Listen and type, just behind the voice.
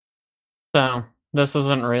So this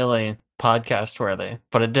isn't really podcast worthy,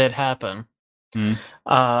 but it did happen.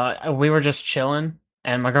 Mm. We were just chilling,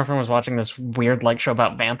 and my girlfriend was watching this weird show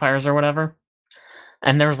about vampires or whatever.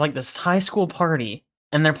 And there was this high school party,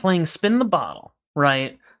 and they're playing Spin the Bottle,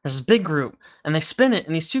 right? There's this big group, and they spin it,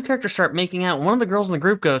 and these two characters start making out. And one of the girls in the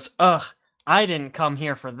group goes, "Ugh, I didn't come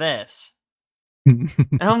here for this." And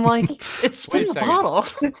I'm like, "It's Spin the Bottle.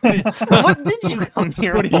 What did you come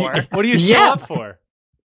here for? What do you show up for?"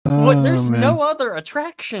 There's no other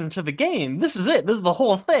attraction to the game. This is it. This is the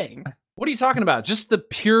whole thing. What are you talking about? Just the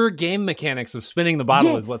pure game mechanics of spinning the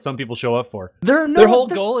bottle is what some people show up for. Their whole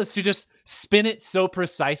goal is to just spin it so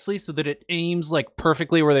precisely so that it aims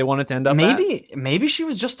perfectly where they want it to end up. Maybe she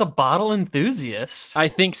was just a bottle enthusiast. I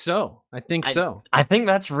think so. I think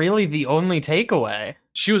that's really the only takeaway.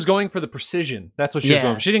 She was going for the precision. That's what she was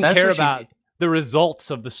going for. She didn't care about the results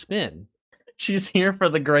of the spin. She's here for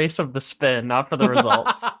the grace of the spin, not for the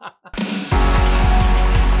results.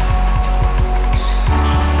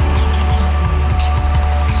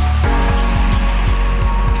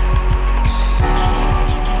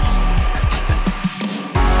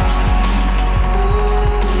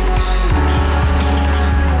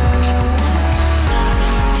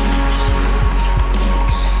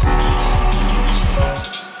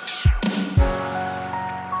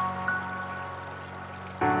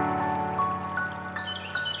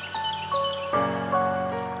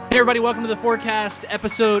 Hey everybody, welcome to the Forecast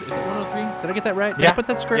episode. Is it 103? Did I get that right? Did I put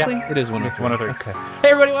that correctly? Yeah. It is 103. It's 103. Okay. Hey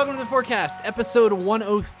everybody, welcome to the Forecast episode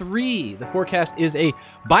 103. The Forecast is a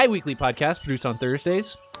bi-weekly podcast produced on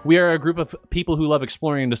Thursdays. We are a group of people who love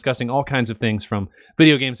exploring and discussing all kinds of things, from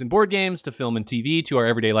video games and board games to film and TV to our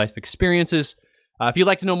everyday life experiences. If you'd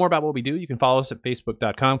like to know more about what we do, you can follow us at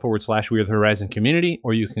facebook.com/We Are the Horizon Community,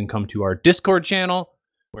 or you can come to our Discord channel,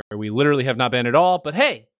 where we literally have not been at all, but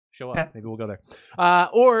hey, show up. Maybe we'll go there.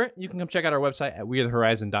 Or you can come check out our website at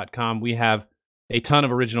wearethehorizon.com. We have a ton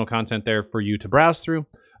of original content there for you to browse through.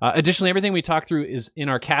 Additionally, everything we talk through is in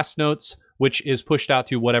our cast notes, which is pushed out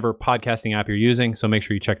to whatever podcasting app you're using, so make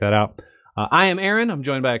sure you check that out. I am Aaron. I'm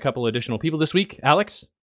joined by a couple additional people this week. Alex.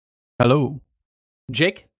 Hello.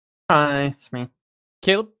 Jake. Hi, it's me.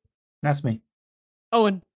 Caleb. That's me.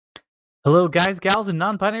 Owen. Hello, guys, gals, and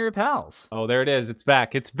non-binary pals. Oh, there it is. It's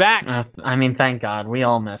back. It's back. Thank God. We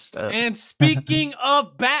all missed it. And speaking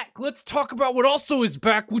of back, let's talk about what also is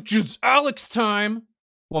back, which is Alex time.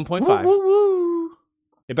 1.5. Woo, woo, woo.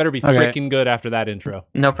 It better be freaking good after that intro.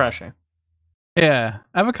 No pressure. Yeah,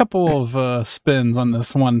 I have a couple of spins on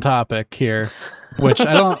this one topic here, which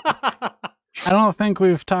I don't think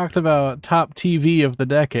we've talked about top TV of the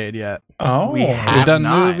decade yet. Oh, we've done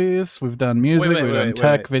movies, we've done music, we've done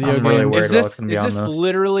tech, video games. Is this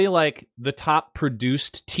literally the top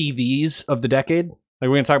produced TVs of the decade? We're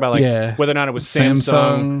going to talk about whether or not it was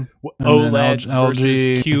Samsung OLEDs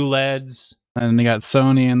versus QLEDs. And you got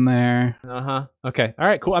Sony in there. Okay. All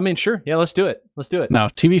right, cool. Sure. Yeah, let's do it. No,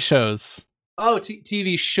 TV shows. Oh,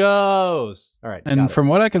 TV shows. All right. And from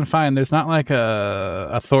what I can find, there's not a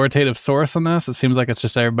authoritative source on this. It seems like it's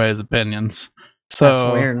just everybody's opinions. So that's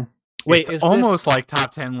weird. Wait, it's almost like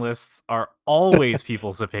top 10 lists are always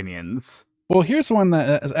people's opinions. Well, here's one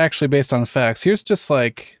that is actually based on facts. Here's just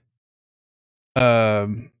based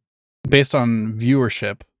on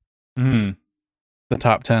viewership. Mm-hmm. The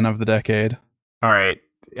top 10 of the decade. All right.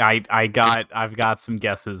 I've got some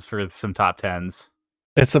guesses for some top 10s.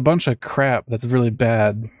 It's a bunch of crap that's really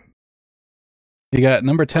bad. You got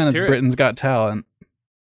number 10 is Britain's Got Talent.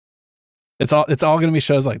 It's all going to be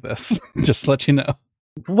shows like this. Just to let you know.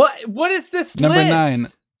 What is this Number list? 9,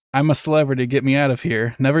 I'm a Celebrity, Get Me Out of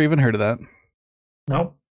Here. Never even heard of that.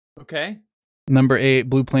 Nope. Okay. Number 8,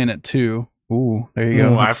 Blue Planet 2. Ooh, there you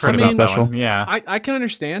go. I've heard about special. That one. Yeah. I can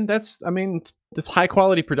understand. It's high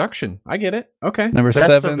quality production. I get it. Okay. Number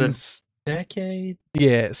 7's decade.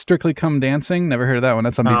 Yeah, Strictly Come Dancing. Never heard of that one.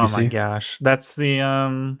 That's on BBC. Oh my gosh. That's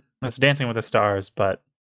that's Dancing with the Stars, but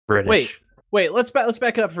British. Wait, let's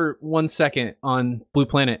back up for 1 second on Blue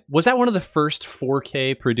Planet. Was that one of the first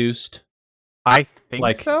 4K produced? I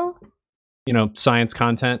think so. Science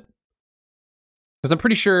content. Because I'm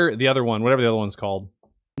pretty sure the other one, whatever the other one's called,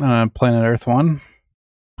 Planet Earth 1.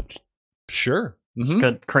 Sure, it's a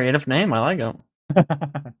good creative name. I like it.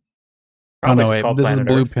 Oh no, wait. This is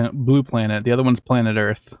Blue Planet. The other one's Planet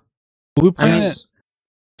Earth. Blue Planet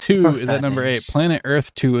 2 is at number 8. Planet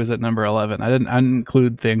Earth 2 is at number 11. I didn't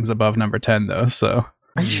include things above number 10 though. So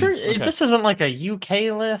are you sure this isn't a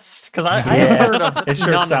UK list? Because I haven't heard of it.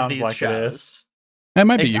 Sure none sounds of these like shows. it is. It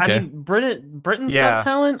might be UK. Britain's Got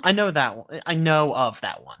Talent. I know that one. I know of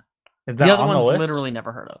that one. Is that the other on one's the list? literally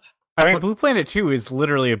never heard of. Blue Planet 2 is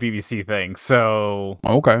literally a BBC thing. So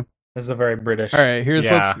okay. This is a very British. All right,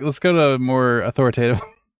 let's go to more authoritative.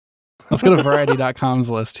 Let's go to Variety.com's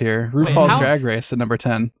list here. RuPaul's Drag Race at number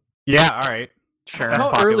 10. Yeah, all right. Sure. How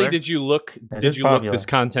popular. early did you look this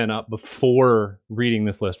content up before reading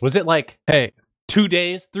this list? Was it like 2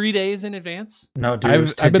 days, 3 days in advance? No,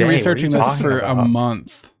 dude. I've been researching this for a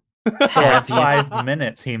month. Yeah, 5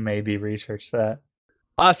 minutes he maybe researched that.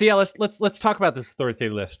 So yeah, let's talk about this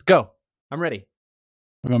authoritative list. Go. I'm ready.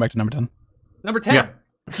 We're going back to number 10. Number 10. Yeah.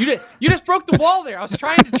 You just broke the wall there. I was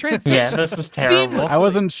trying to transition. Yeah, this is terrible. I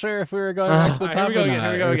wasn't sure if we were going back to the top. Here we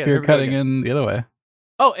go again. If you're cutting in the other way.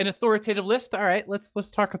 Oh, an authoritative list. All right, let's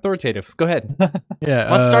talk authoritative. Go ahead. Yeah.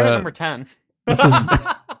 Let's start at number 10. This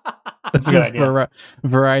is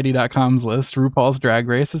Variety.com's list. RuPaul's Drag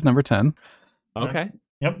Race is number 10. Okay.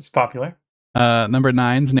 Yep, it's popular. Number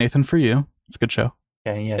 9's Nathan For You. It's a good show.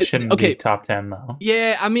 Yeah, shouldn't be top 10 though.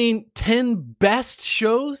 Yeah, I mean, 10 best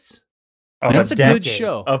shows. That's a good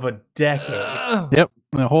show. Of a decade. Yep,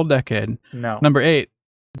 a whole decade. No. Number 8,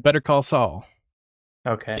 Better Call Saul.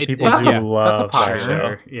 Okay, that's do love a popular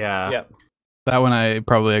that show. Yeah. Yep. That one I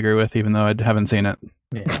probably agree with, even though I haven't seen it.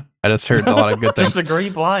 Yeah. I just heard a lot of good things. Just agree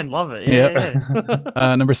blind. Love it.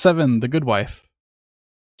 Yeah. Number 7, The Good Wife.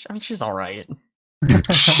 I mean, she's all right.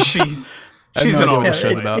 she's no an idea all what right. the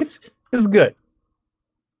show's about. It's good.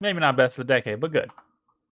 Maybe not best of the decade, but good.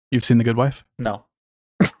 You've seen The Good Wife? No.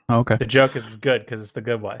 Oh, okay. The joke is good because it's the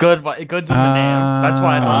good wife. Good's in the name. That's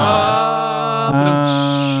why it's on the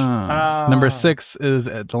list. Number 6 is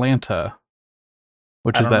Atlanta,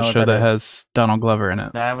 which is that show that has Donald Glover in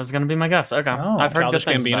it. That was going to be my guess. Okay. Oh, I've heard Childish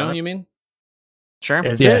good things Gambino, about it. you mean? Sure.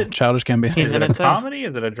 Is Yeah, it? Childish Gambino. He's Is in it it a too. comedy?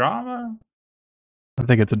 Is it a drama? I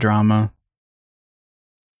think it's a drama.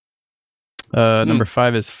 Number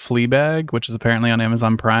 5 is Fleabag, which is apparently on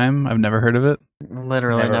Amazon Prime. I've never heard of it.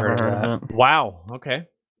 Literally never heard of it. Wow. Okay.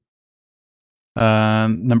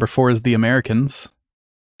 Number 4 is The Americans.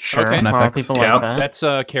 Sure. Okay. On Well, FX. people Yeah, like that.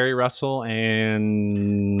 That's Carrie Russell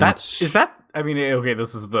and Is that? I mean, okay,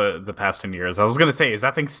 this is the past 10 years. I was gonna say, is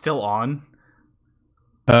that thing still on?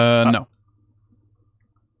 No.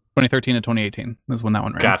 2013 to 2018 is when that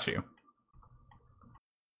one ran. Got you.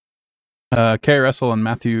 Carrie Russell and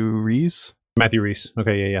Matthew Rhys. Matthew Rhys.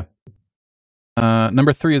 Okay, yeah.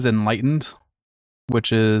 Number 3 is Enlightened,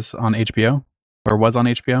 which is on HBO, or was on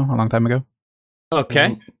HBO a long time ago.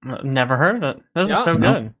 Okay. Never heard of it. This is so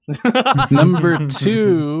no. good. Number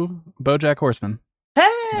 2, BoJack Horseman.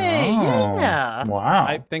 Hey, Oh. yeah. Wow.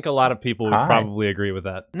 I think a lot of people would Hi. probably agree with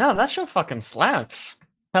that. No, that show fucking slaps.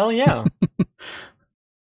 Hell yeah.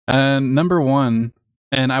 And number 1,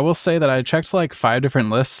 and I will say that I checked like 5 different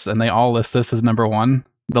lists, and they all list this as number 1,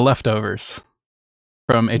 The Leftovers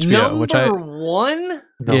from HBO. Which Number 1?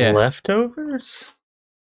 The Leftovers?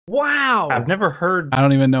 Wow. I've never heard I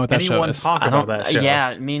don't even know what that show anyone is. talk I about don't. that show.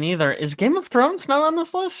 Yeah, me neither. Is Game of Thrones not on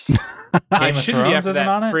this list? It of shouldn't be Thrones after isn't that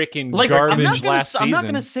on it? freaking Like, garbage last I'm not season.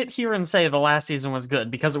 gonna sit here and say the last season was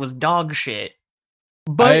good because it was dog shit.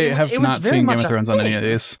 But I it have was not very seen much Game of a Thrones on any of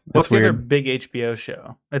thing. these. What's It's the other weird. big HBO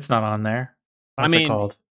show? It's not on there. What's it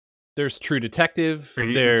called? There's True Detective. Are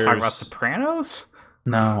you There's talking about Sopranos?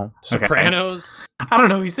 No. Sopranos. I don't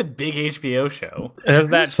know. He said big HBO show. There's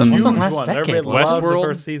that Some- huge Wasn't last one. decade, Everybody was it? loved the Westworld?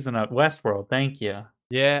 first season of Westworld. Thank you.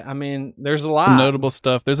 Yeah, I mean, there's a lot. Some notable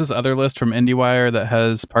stuff. There's this other list from IndieWire that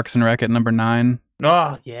has Parks and Rec at number 9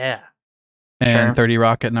 Oh, yeah. and Sure. 30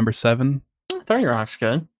 Rock at number 7. 30 Rock's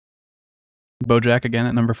good. BoJack again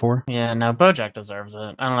at number 4. Yeah, no, BoJack deserves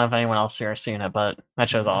it. I don't know if anyone else here has seen it, but that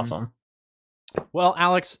show's awesome. Well,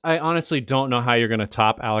 Alex, I honestly don't know how you're going to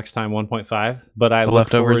top Alex Time 1.5, but I The look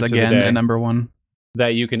Leftovers forward to the again day at number 1. that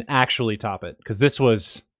you can actually top it, because this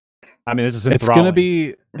was, I mean, this is It's enthralling.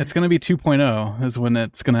 gonna be 2.0 is when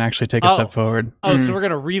it's gonna actually take a Oh. step forward. Oh, so we're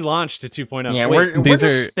going to relaunch to 2.0. Yeah, Wait, we're these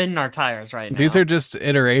just are- spinning our tires right now. These are just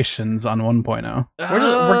iterations on 1.0.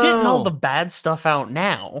 we're getting all Oh, the bad stuff out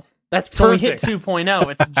now. That's So perfect. we hit 2.0.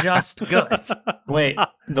 It's just good. Wait,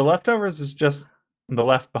 The Leftovers is just the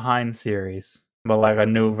Left Behind series, but like a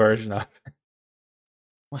new version of it.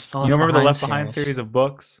 What's the You remember the Left Behind series of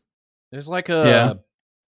books? There's like Yeah.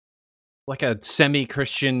 a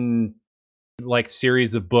semi-Christian like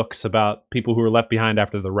series of books about people who were left behind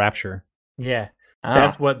after the rapture. Yeah, Oh.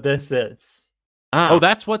 that's what this is. Oh,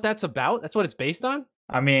 that's what that's about? That's what it's based on?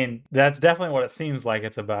 I mean, that's definitely what it seems like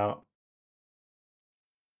it's about.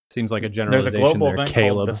 Seems like a There's generalization a global there, event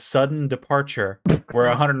Caleb. called the sudden departure, where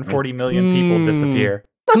 140 million people disappear.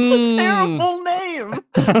 That's a Hmm. terrible name.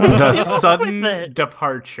 The With sudden it.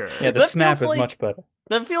 departure. Yeah, the That snap feels is like- much better.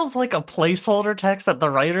 That feels like a placeholder text that the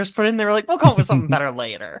writers put in. They were like, we'll come up with something better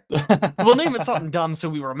later. We'll name it something dumb so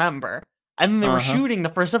we remember. And they were shooting the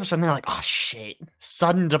first episode, and they're like, "Oh shit!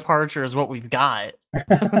 Sudden departure is what we've got."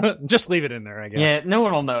 Just leave it in there, I guess. Yeah, no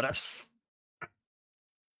one will notice.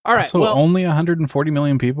 All right. So only 140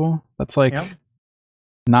 million people. That's like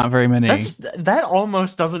not very many. That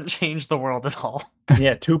almost doesn't change the world at all.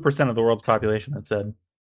 Yeah, 2% of the world's population. It said.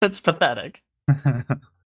 That's pathetic.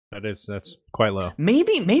 That's quite low.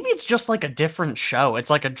 Maybe it's just like a different show. It's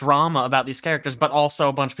like a drama about these characters, but also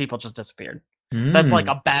a bunch of people just disappeared. That's like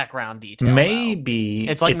a background detail. Maybe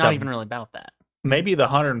it's like not even really about that. Maybe the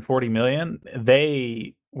 140 million,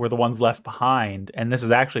 they were the ones left behind, and this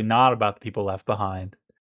is actually not about the people left behind.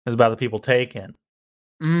 It's about the people taken.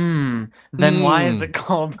 Then why is it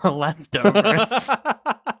called The Leftovers?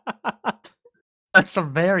 That's a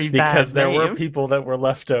very bad name. Because there were people that were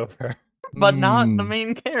left over. But not the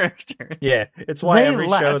main character. Yeah, it's why every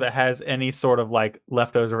show that has any sort of like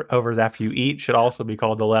leftovers after you eat should also be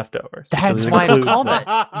called The Leftovers. That's why it's called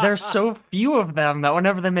that. There's so few of them that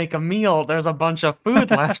whenever they make a meal, there's a bunch of food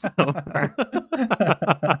left over.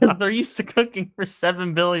 Because they're used to cooking for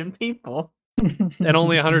 7 billion people. And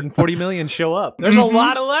only 140 million show up. There's a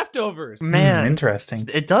lot of leftovers. Man, interesting.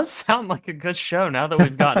 It does sound like a good show now that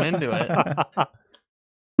we've gotten into it.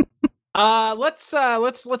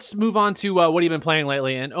 Let's move on to what have you been playing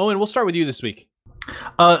lately? And Owen, we'll start with you this week.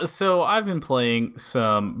 So I've been playing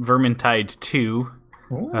some Vermintide 2.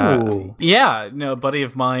 Ooh. A buddy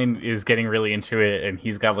of mine is getting really into it, and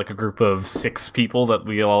he's got like a group of 6 people that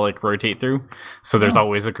we all like rotate through. So there's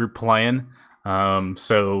always a group playing.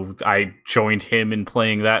 So I joined him in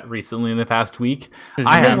playing that recently in the past week. It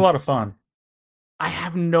was a lot of fun. I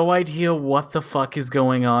have no idea what the fuck is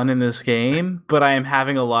going on in this game, but I am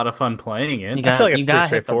having a lot of fun playing it. You got to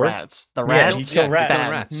hit the rats. The rats, you kill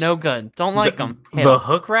rats. No good. Don't like them. The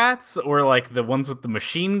hook rats, or like the ones with the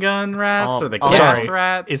machine gun rats, or the gas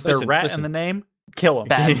rats. Is there rat in the name? Kill him.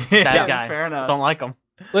 Bad guy. Fair enough. Don't like them.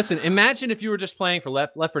 Listen, imagine if you were just playing for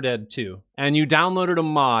Left 4 Dead 2, and you downloaded a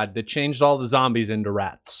mod that changed all the zombies into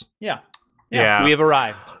rats. Yeah. We have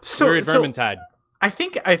arrived. We're at Vermintide. I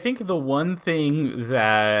think the one thing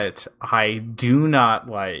that I do not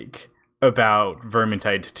like about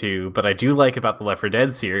Vermintide 2, but I do like about the Left 4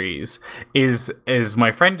 Dead series, is, as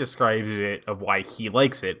my friend describes it, of why he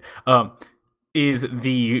likes it, is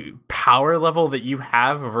the power level that you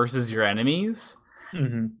have versus your enemies.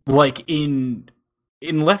 Mm-hmm. Like in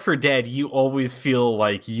Left 4 Dead, you always feel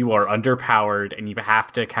like you are underpowered and you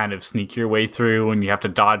have to kind of sneak your way through and you have to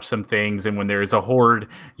dodge some things. And when there's a horde,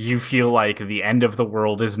 you feel like the end of the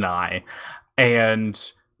world is nigh.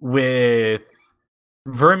 And with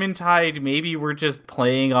Vermintide, maybe we're just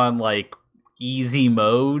playing on like easy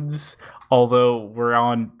modes, although we're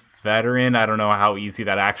on veteran. I don't know how easy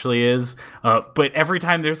that actually is. But every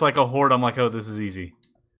time there's like a horde, I'm like, oh, this is easy.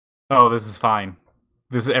 Oh, this is fine.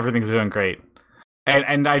 Everything's doing great.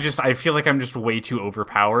 And I feel like I'm just way too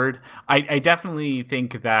overpowered. I definitely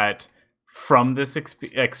think that from this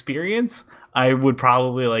experience, I would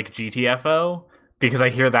probably like GTFO, because I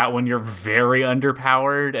hear that one you're very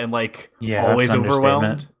underpowered and like always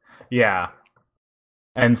overwhelmed. Yeah.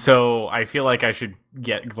 And so I feel like I should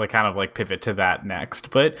get like kind of like pivot to that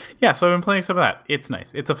next. But yeah, so I've been playing some of that. It's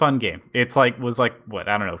nice. It's a fun game. It's like what,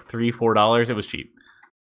 I don't know, $3-4. It was cheap.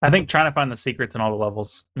 I think trying to find the secrets in all the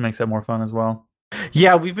levels makes it more fun as well.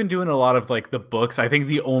 Yeah, we've been doing a lot of like the books. I think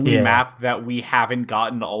the only map that we haven't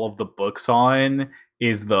gotten all of the books on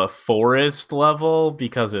is the forest level,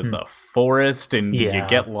 because it's a forest and you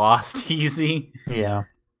get lost easy. Yeah,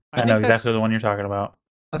 I know exactly the one you're talking about.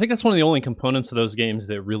 I think that's one of the only components of those games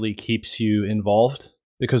that really keeps you involved,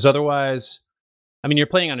 because otherwise, I mean, you're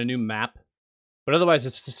playing on a new map, but otherwise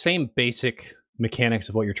it's the same basic mechanics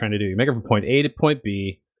of what you're trying to do. You make it from point A to point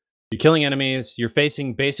B. You're killing enemies. You're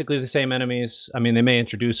facing basically the same enemies. I mean, they may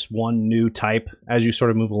introduce one new type as you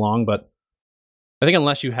sort of move along, but I think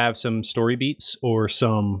unless you have some story beats or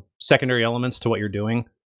some secondary elements to what you're doing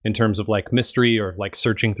in terms of like mystery or like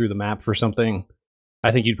searching through the map for something,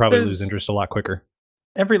 I think you'd probably lose interest a lot quicker.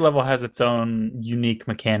 Every level has its own unique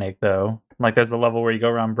mechanic, though. Like, there's a level where you go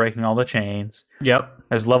around breaking all the chains. Yep.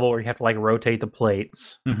 There's a level where you have to like rotate the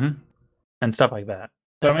plates and stuff like that.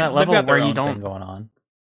 There's that level where you don't going on.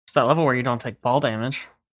 It's that level where you don't take fall damage.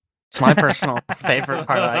 It's my personal favorite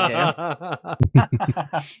part of that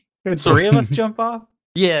game. Did 3 of us jump off?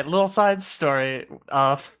 Yeah, little side story.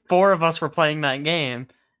 4 of us were playing that game,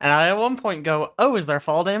 and I at one point go, "Oh, is there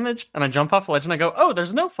fall damage?" And I jump off a ledge, and I go, "Oh,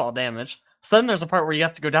 there's no fall damage." So then there's a part where you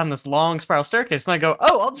have to go down this long spiral staircase, and I go,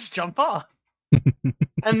 "Oh, I'll just jump off."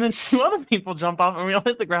 And then 2 other people jump off, and we all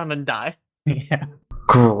hit the ground and die. Yeah.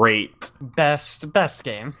 Great. Best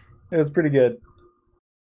game. It was pretty good.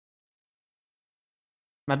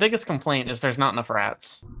 My biggest complaint is there's not enough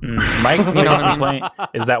rats. My biggest complaint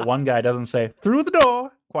is that one guy doesn't say through the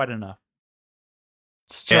door quite enough.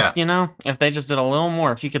 It's just, if they just did a little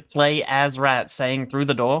more, if you could play as rats saying through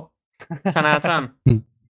the door, 10 out of 10.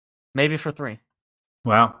 Maybe for 3.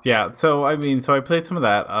 Wow. Yeah. So, I played some of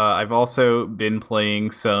that. I've also been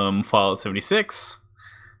playing some Fallout 76.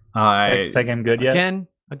 Is that game good yet?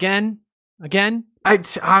 Again?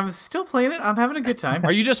 I'm still playing it. I'm having a good time.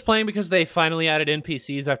 Are you just playing because they finally added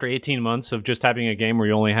NPCs after 18 months of just having a game where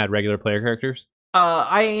you only had regular player characters?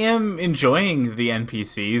 I am enjoying the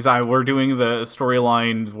NPCs. We're doing the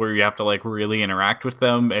storylines where you have to like really interact with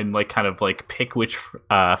them and like kind of like pick which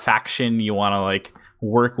faction you want to like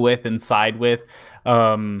work with and side with.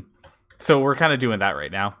 So we're kind of doing that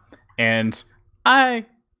right now, and I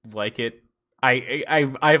like it.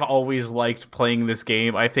 I've always liked playing this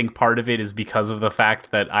game. I think part of it is because of the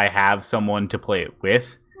fact that I have someone to play it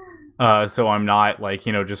with. So I'm not like,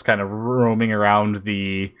 just kind of roaming around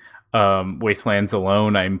the wastelands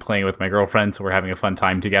alone. I'm playing with my girlfriend, so we're having a fun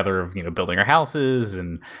time together of, building our houses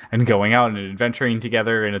and going out and adventuring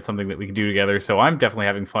together, and it's something that we can do together. So I'm definitely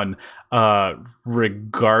having fun,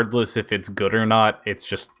 regardless if it's good or not. It's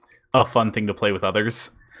just a fun thing to play with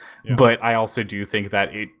others. Yeah. But I also do think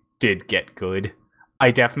that it did get good.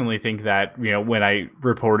 I definitely think that, when I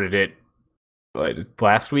reported it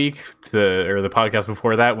last week, or the podcast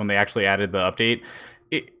before that, when they actually added the update,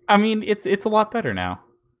 it's a lot better now.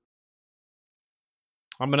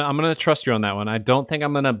 I'm gonna trust you on that one. I don't think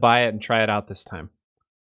I'm gonna buy it and try it out this time.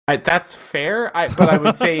 That's fair. But I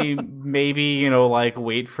would say maybe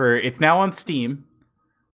wait for it's now on Steam.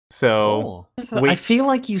 So I feel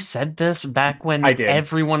like you said this back when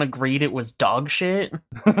everyone agreed it was dog shit.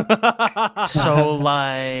 So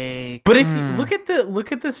like, but if you look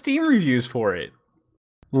at the Steam reviews for it,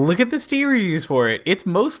 it's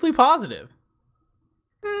mostly positive.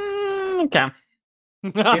 Okay.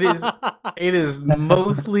 It is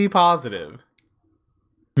mostly positive.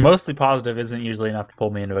 Mostly positive isn't usually enough to pull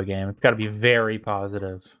me into a game. It's got to be very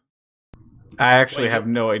positive. I actually have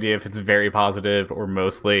no idea if it's very positive or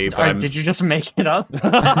mostly. But did you just make it up?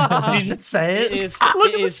 Did you just say it?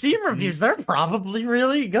 Look at the Steam reviews. They're probably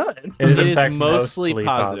really good. It is mostly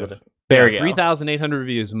positive. There we go. 3,800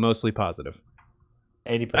 reviews, mostly positive.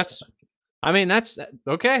 80%. That's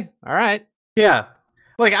okay. All right. Yeah.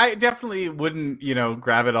 Like, I definitely wouldn't,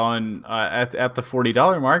 grab it on at the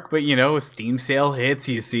 $40 mark, but, a Steam sale hits,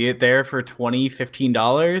 you see it there for $20,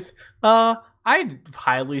 $15. I'd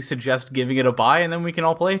highly suggest giving it a buy, and then we can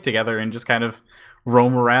all play together and just kind of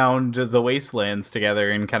roam around the wastelands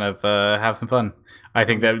together and kind of have some fun. I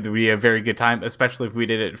think that would be a very good time, especially if we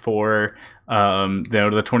did it for the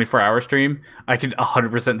 24-hour stream. I could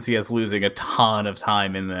 100% see us losing a ton of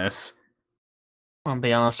time in this. I'll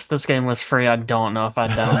be honest, if this game was free, I don't know if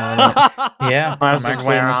I'd download it. Yeah, I'm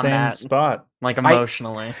actually in the same spot. Like,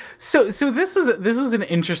 emotionally. So this was an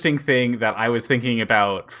interesting thing that I was thinking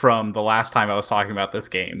about from the last time I was talking about this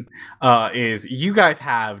game. Is you guys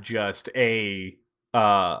have just a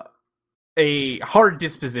hard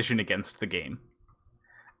disposition against the game.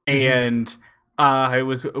 And I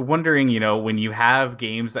was wondering, when you have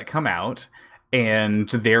games that come out and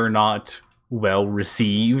they're not well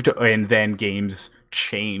received and then games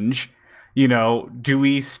change, do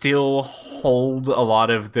we still hold a lot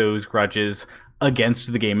of those grudges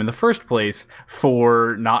against the game in the first place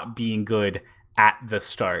for not being good at the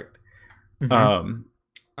start? I'm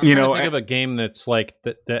trying to think of a game that's like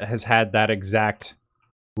that has had that exact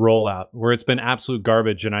rollout where it's been absolute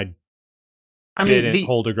garbage and I didn't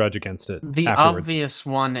hold a grudge against it. The afterwards. Obvious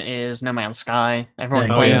one is No Man's Sky. Everyone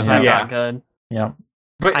claims that got good. Yeah.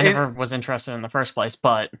 But I never was interested in the first place,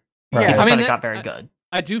 but people said it got very good.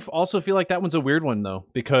 I do also feel like that one's a weird one, though,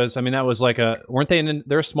 because, that was like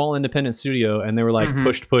they're a small independent studio, and they were like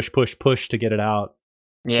push to get it out.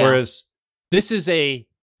 Yeah. Whereas this is a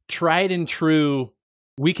tried and true,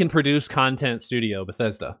 we can produce content studio,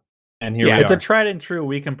 Bethesda. And here we are. It's a tried and true,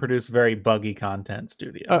 we can produce very buggy content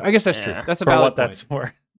studio. I guess that's true. That's about what that's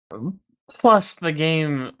for. Plus, the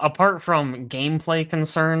game, apart from gameplay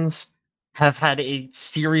concerns, have had a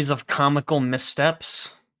series of comical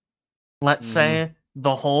missteps. Let's say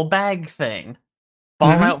the whole bag thing.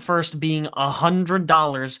 Fallout First being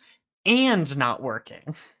 $100 and not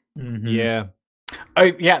working. Yeah.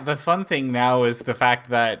 The fun thing now is the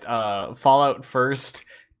fact that Fallout First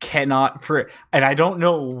cannot, and I don't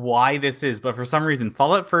know why this is, but for some reason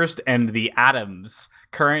Fallout First and the Atoms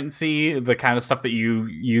currency, the kind of stuff that you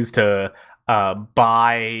use to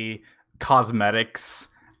buy cosmetics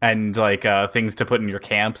and like things to put in your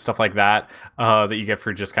camp, stuff like that, that you get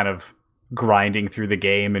for just kind of grinding through the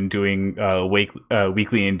game and doing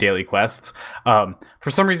weekly and daily quests. For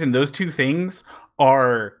some reason, those two things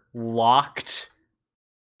are locked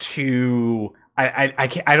to I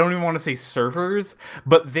don't even want to say servers,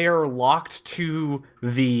 but they're locked to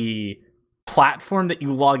the platform that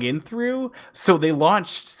you log in through. So they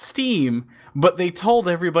launched Steam, but they told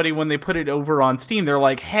everybody when they put it over on Steam, they're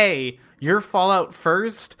like, hey, your Fallout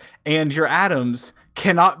First and your Atoms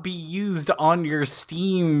cannot be used on your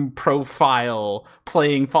Steam profile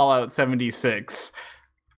playing Fallout 76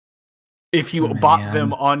 if you bought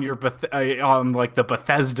them on your on like the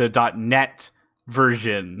Bethesda.net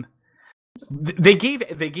version. They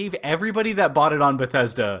gave everybody that bought it on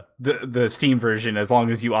Bethesda the Steam version as long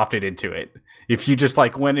as you opted into it. If you just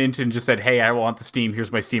like went into and just said, "Hey, I want the Steam.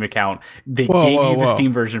 Here's my Steam account," they gave you the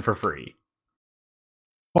Steam version for free.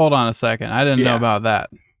 Hold on a second. I didn't know about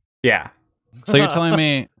that. Yeah. So you're telling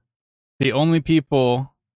me the only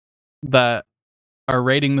people that are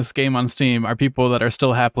rating this game on Steam are people that are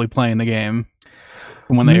still happily playing the game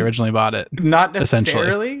when they originally bought it? Not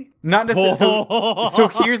necessarily. Not necessarily.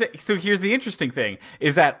 So here's the interesting thing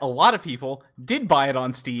is that a lot of people did buy it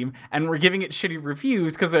on Steam and were giving it shitty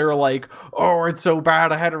reviews because they were like, "Oh, it's so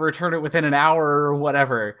bad. I had to return it within an hour or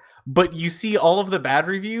whatever." But you see, all of the bad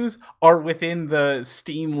reviews are within the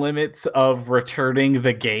Steam limits of returning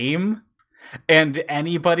the game. And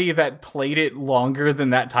anybody that played it longer than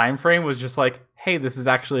that time frame was just like, hey, this is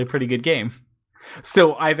actually a pretty good game.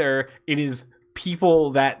 So either it is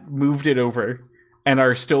people that moved it over and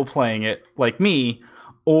are still playing it, like me,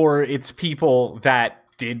 or it's people that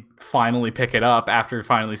did finally pick it up after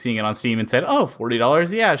finally seeing it on Steam and said, oh,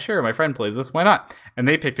 $40? Yeah, sure, my friend plays this, why not? And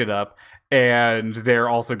they picked it up, and they're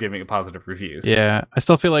also giving it positive reviews. Yeah, I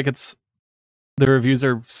still feel like the reviews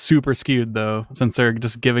are super skewed, though, since they're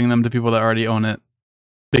just giving them to people that already own it.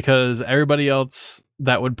 Because everybody else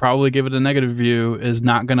that would probably give it a negative review is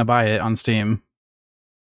not going to buy it on Steam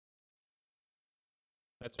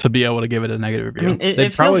to be able to give it a negative review. I mean, they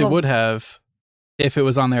probably would have if it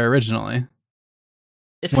was on there originally.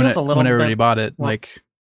 It feels a little when everybody bought it, like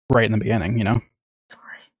right in the beginning, you know?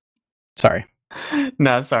 Sorry.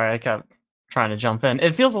 No, sorry. I kept trying to jump in.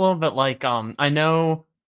 It feels a little bit like, I know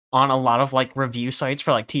on a lot of like review sites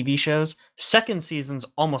for like TV shows, second seasons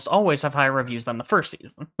almost always have higher reviews than the first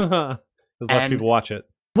season. Because less people watch it.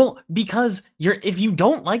 Well, because if you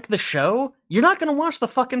don't like the show, you're not going to watch the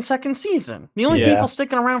fucking second season. The only people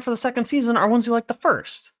sticking around for the second season are ones who like the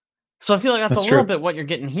first. So I feel like that's a little bit what you're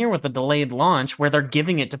getting here with the delayed launch, where they're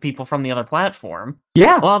giving it to people from the other platform.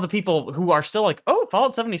 Yeah. A lot of the people who are still like, oh,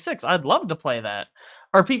 Fallout 76, I'd love to play that,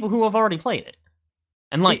 are people who have already played it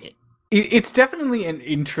and like it. It's definitely an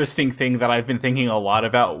interesting thing that I've been thinking a lot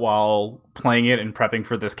about while playing it and prepping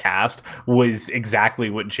for this cast, was exactly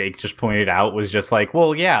what Jake just pointed out, was just like,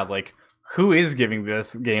 well, yeah, like, who is giving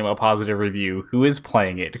this game a positive review? Who is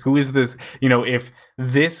playing it? Who is this? You know, if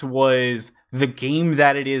this was the game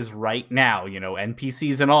that it is right now, you know,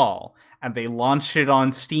 NPCs and all, and they launched it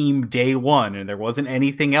on Steam day one and there wasn't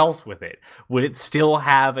anything else with it, would it still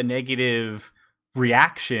have a negative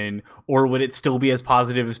reaction, or would it still be as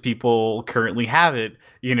positive as people currently have it?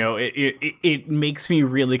 You know, it makes me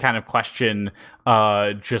really kind of question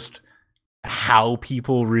just how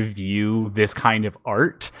people review this kind of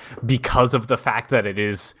art, because of the fact that it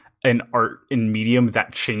is an art and medium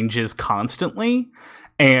that changes constantly,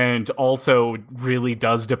 and also really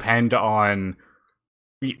does depend on,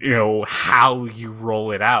 you know, how you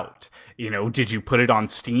roll it out. You know, did you put it on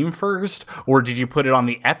Steam first, or did you put it on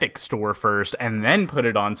the Epic Store first and then put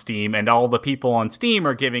it on Steam, and all the people on Steam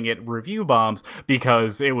are giving it review bombs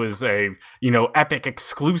because it was a, you know, Epic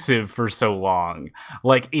exclusive for so long?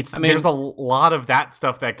 Like, there's a lot of that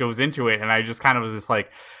stuff that goes into it, and I just kind of was just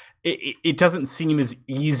like, it doesn't seem as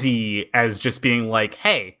easy as just being like,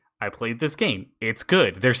 hey, I played this game, it's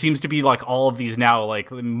good. There seems to be like all of these now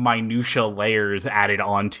like minutia layers added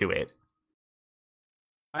onto it.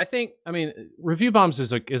 I think, I mean, review bombs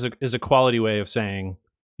is a quality way of saying,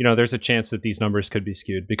 you know, there's a chance that these numbers could be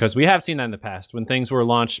skewed, because we have seen that in the past when things were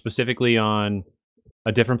launched specifically on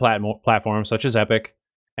a different platform such as Epic,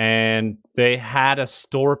 and they had a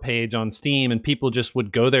store page on Steam and people just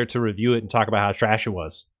would go there to review it and talk about how trash it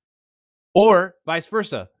was, or vice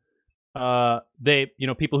versa.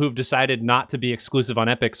 People who've decided not to be exclusive on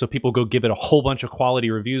Epic, so people go give it a whole bunch of quality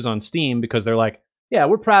reviews on Steam because they're like, yeah,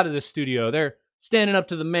 we're proud of this studio, they're standing up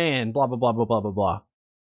to the man, blah blah blah blah blah blah blah.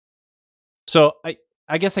 So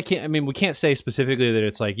I guess we can't say specifically that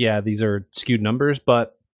it's like, yeah, these are skewed numbers,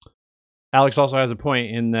 but Alex also has a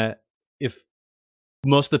point in that if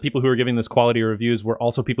most of the people who are giving this quality reviews were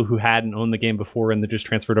also people who hadn't owned the game before and they just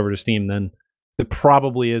transferred over to Steam, then there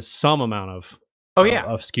probably is some amount of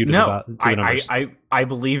of skewed to the numbers. I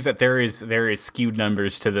believe that there is skewed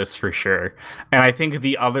numbers to this for sure. And I think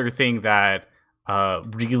the other thing that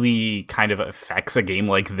really kind of affects a game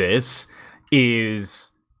like this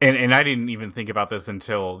is, and I didn't even think about this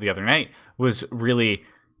until the other night, was really,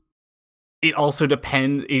 it also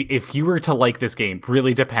depends, if you were to like this game,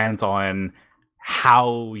 really depends on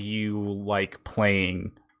how you like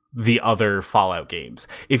playing the other Fallout games.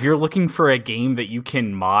 If you're looking for a game that you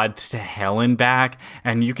can mod to hell and back,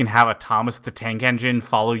 and you can have a Thomas the Tank Engine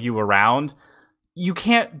follow you around, you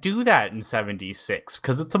can't do that in 76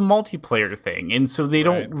 because it's a multiplayer thing, and so they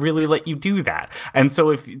don't really let you do that. And so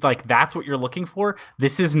if like that's what you're looking for,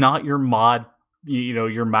 this is not your mod, you know,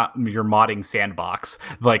 your modding sandbox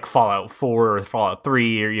like Fallout 4 or Fallout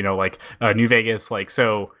 3 or, you know, like New Vegas. Like,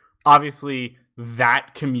 so obviously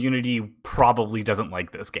that community probably doesn't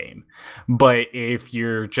like this game. But if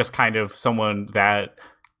you're just kind of someone that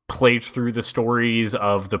played through the stories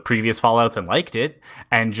of the previous Fallouts and liked it,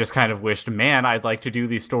 and just kind of wished, man, I'd like to do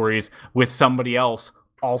these stories with somebody else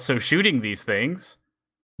also shooting these things,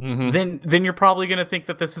 then you're probably going to think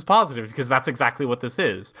that this is positive, because that's exactly what this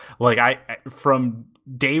is. Like, I from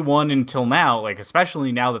day one until now, like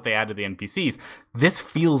especially now that they added the NPCs, this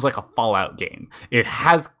feels like a Fallout game. It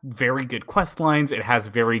has very good quest lines. It has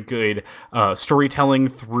very good storytelling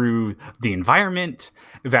through the environment.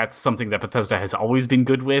 That's something that Bethesda has always been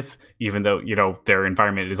good with, even though, you know, their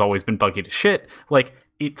environment has always been buggy to shit. Like,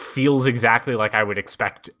 it feels exactly like I would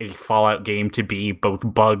expect a Fallout game to be, both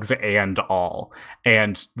bugs and all.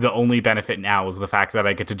 And the only benefit now is the fact that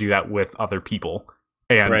I get to do that with other people.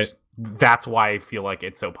 And that's why I feel like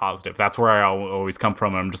it's so positive. That's where I always come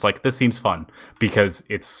from. And I'm just like, this seems fun because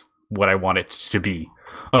it's what I want it to be.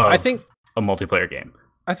 I think a multiplayer game.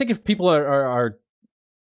 I think if people are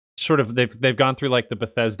sort of, they've gone through like the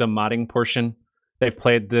Bethesda modding portion, they've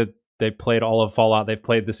played all of Fallout, they've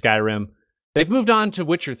played the Skyrim. They've moved on to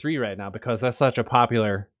Witcher 3 right now because that's such a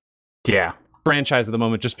popular franchise at the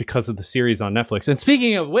moment, just because of the series on Netflix. And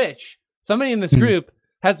speaking of which, somebody in this group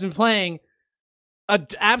has been playing an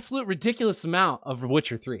absolute ridiculous amount of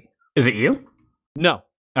Witcher 3. Is it you? No.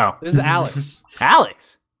 Oh. This is Alex.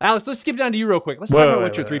 Alex, let's skip down to you real quick. Let's talk about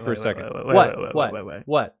Witcher 3 for a second.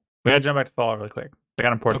 What? We gotta jump back to Fallout really quick. I got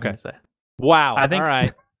an important thing to say. Wow. All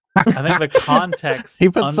right. I think the context. He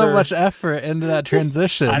put so much effort into that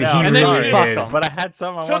transition. I know. And then But I had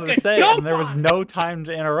something I wanted to say, and there was no time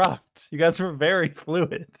to interrupt. You guys were very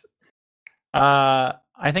fluid. I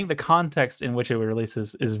think the context in which it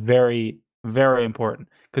releases is very, very important,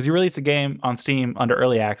 because you release a game on Steam under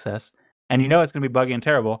early access, and you know it's going to be buggy and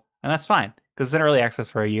terrible, and that's fine because it's in early access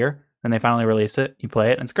for a year. Then they finally release it. You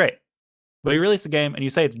play it, and it's great. But you release a game, and you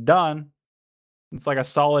say it's done. It's like a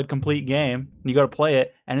solid, complete game. And you go to play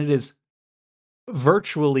it, and it is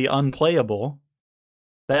virtually unplayable.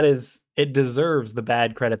 It deserves the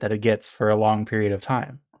bad credit that it gets for a long period of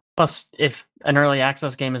time. Plus, if an early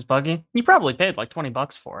access game is buggy, you probably paid like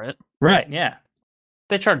 $20 for it. Right, yeah.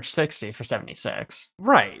 They charge $60 for 76.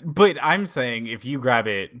 Right, but I'm saying if you grab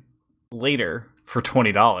it later for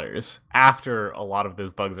 $20, after a lot of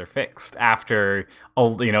those bugs are fixed, after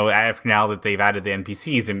now that they've added the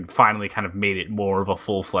NPCs and finally kind of made it more of a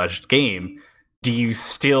full-fledged game, do you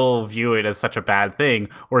still view it as such a bad thing,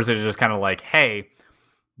 or is it just kind of like, hey,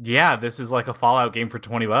 yeah, this is like a Fallout game for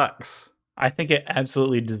 $20? I think it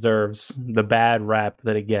absolutely deserves the bad rap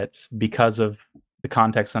that it gets because of the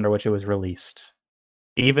context under which it was released,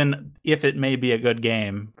 even if it may be a good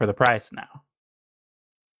game for the price now.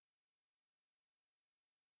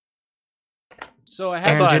 So I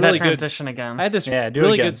had this really transition again. I had this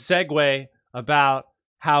really good segue about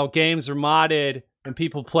how games are modded and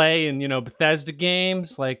people play in, Bethesda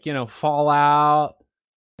games like, Fallout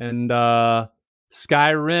and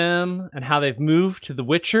Skyrim, and how they've moved to The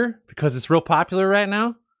Witcher because it's real popular right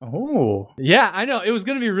now. Oh. Yeah, I know. It was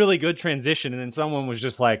going to be a really good transition, and then someone was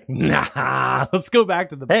just like, nah, let's go back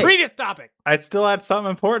to the previous topic. I still had something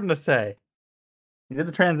important to say. You did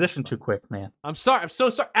the transition too quick, man. I'm sorry. I'm so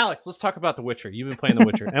sorry. Alex, let's talk about The Witcher. You've been playing The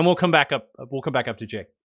Witcher, and we'll come back up to Jake.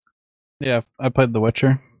 Yeah, I played The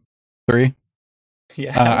Witcher 3.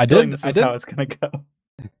 Yeah, I did. This is how it's gonna go.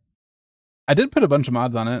 I did put a bunch of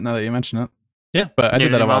mods on it. Now that you mention it, yeah, but I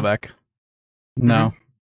did that a while back. No.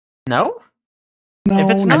 No. No, if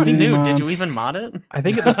it's not new, mods. did you even mod it? I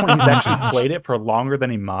think at this point he's actually played it for longer than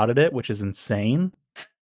he modded it, which is insane.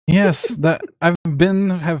 Yes, that I've been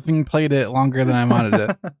having played it longer than I modded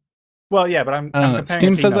it. Well, yeah, but I'm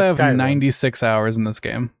Steam says I have Skyrim. 96 hours in this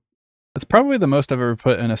game. It's probably the most I've ever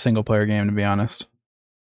put in a single player game, to be honest.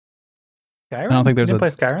 Skyrim? I don't think there's you play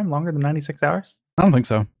Skyrim longer than 96 hours? I don't think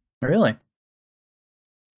so. Really?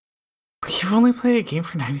 You've only played a game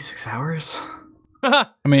for 96 hours? I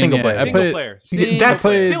mean, single player. player.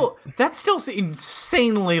 That's still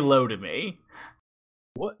insanely low to me.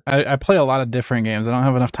 What? I play a lot of different games. I don't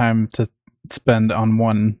have enough time to spend on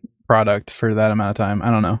one product for that amount of time.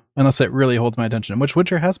 I don't know. Unless it really holds my attention, which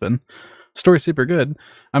Witcher has been. Story's super good.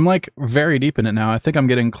 I'm like very deep in it now. I think I'm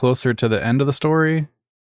getting closer to the end of the story.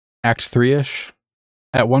 Act 3-ish.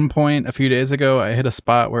 At one point a few days ago, I hit a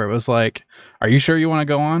spot where it was like, are you sure you want to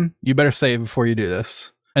go on? You better save before you do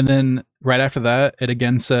this. And then right after that, it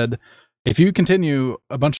again said, if you continue,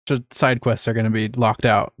 a bunch of side quests are going to be locked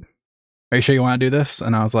out. Are you sure you want to do this?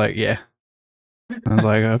 And I was like, yeah. I was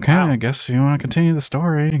like, okay, wow. I guess if you want to continue the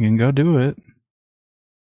story, you can go do it.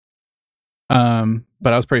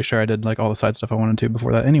 But I was pretty sure I did like all the side stuff I wanted to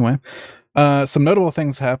before that anyway. Some notable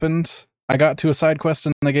things happened. I got to a side quest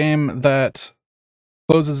in the game that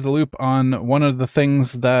closes the loop on one of the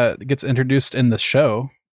things that gets introduced in the show,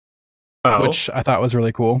 which I thought was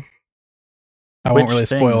really cool. I won't really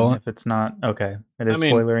spoil if it's not okay. It is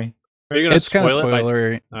spoilery. Are you gonna it's kind of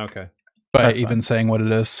spoilery. Okay. By even saying what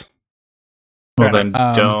it is. Well, then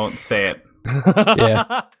don't say it.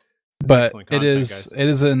 Yeah. But it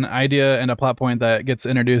is an idea and a plot point that gets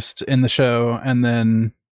introduced in the show, and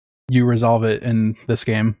then you resolve it in this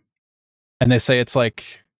game. And they say it's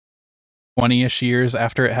like 20-ish years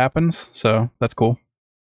after it happens, so that's cool.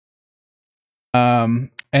 And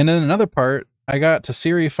then another part, I got to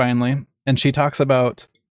Siri finally, and she talks about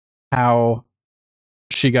how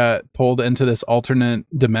she got pulled into this alternate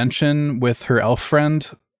dimension with her elf friend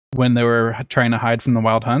when they were trying to hide from the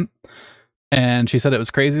Wild Hunt. And she said it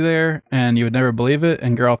was crazy there, and you would never believe it.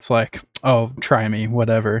 And Geralt's like, oh, try me,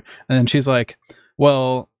 whatever. And then she's like,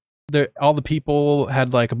 well, all the people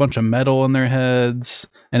had like a bunch of metal in their heads,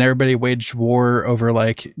 and everybody waged war over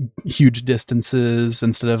like huge distances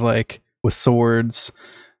instead of like with swords.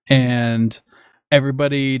 And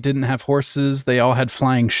everybody didn't have horses. They all had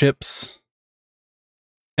flying ships.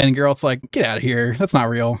 And Geralt's like, get out of here. That's not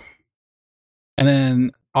real. And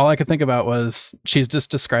then all I could think about was she's just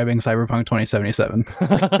describing Cyberpunk 2077.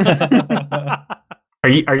 Are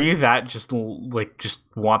you that just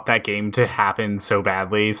want that game to happen so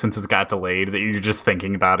badly since it's got delayed that you're just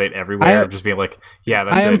thinking about it everywhere, just being like, yeah,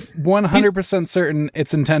 that's it. I am 100% certain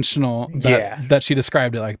it's intentional that she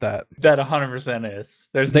described it like that. That 100% is.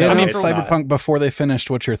 They announced Cyberpunk before they finished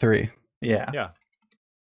Witcher 3. Yeah.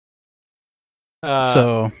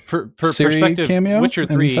 So for Siri perspective, Witcher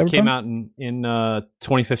 3 came out in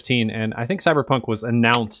 2015, and I think Cyberpunk was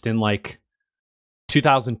announced in like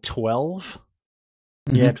 2012.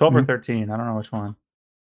 Yeah, 12 or 13. I don't know which one.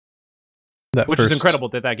 Which is incredible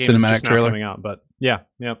that game is just now coming out. But yeah.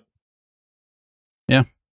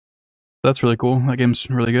 That's really cool. That game's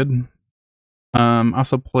really good.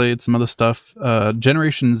 Also played some other stuff.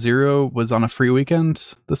 Generation Zero was on a free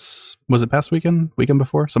weekend. Was it past weekend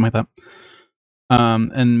before, something like that.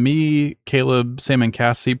 And me, Caleb, Sam, and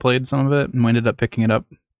Cassie played some of it, and we ended up picking it up.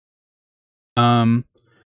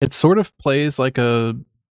 It sort of plays like a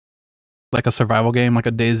survival game, like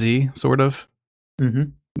a DayZ, sort of.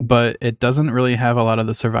 Mm-hmm. But it doesn't really have a lot of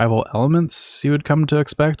the survival elements you would come to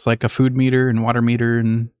expect, like a food meter and water meter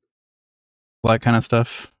and all that kind of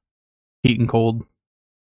stuff. Heat and cold.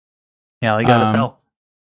 Yeah, all you got is health.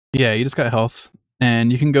 Yeah, you just got health.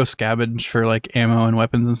 And you can go scavenge for like ammo and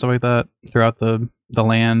weapons and stuff like that throughout the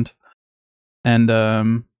land. And I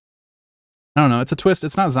don't know, it's a twist.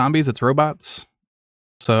 It's not zombies, it's robots.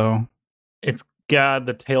 So it's got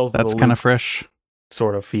the Tales that's kind of fresh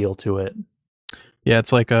sort of feel to it. Yeah,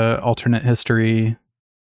 it's like a alternate history,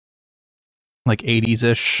 like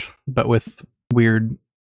 80s-ish, but with weird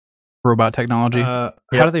robot technology. How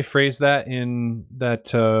do they phrase that in that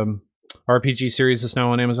RPG series that's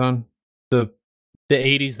now on Amazon? The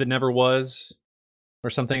 80s that never was, or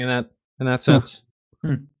something in that sense.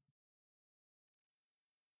 It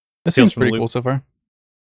seems pretty cool so far.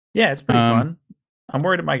 Yeah, it's pretty fun. I'm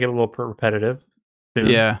worried it might get a little repetitive. Soon.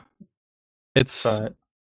 Yeah, it's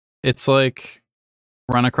like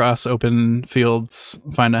run across open fields,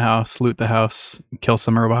 find a house, loot the house, kill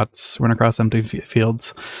some robots, run across empty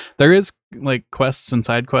fields. There is like quests and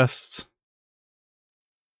side quests.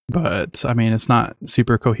 But I mean, it's not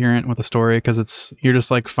super coherent with the story because you're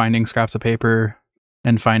just like finding scraps of paper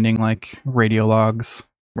and finding like radio logs,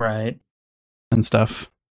 right, and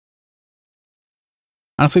stuff.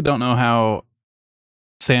 Honestly, don't know how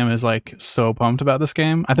Sam is like so pumped about this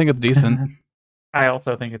game. I think it's decent. I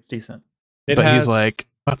also think it's decent, he's like,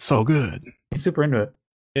 that's so good. He's super into it.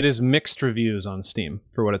 It is mixed reviews on Steam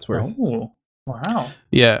for what it's worth. Oh, wow.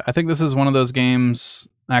 Yeah, I think this is one of those games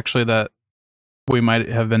actually that we might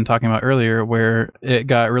have been talking about earlier, where it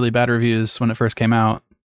got really bad reviews when it first came out,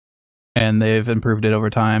 and they've improved it over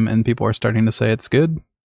time, and people are starting to say it's good.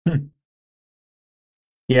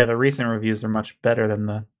 Yeah, the recent reviews are much better than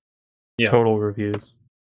the total reviews.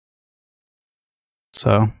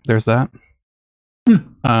 So there's that.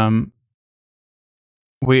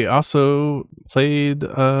 We also played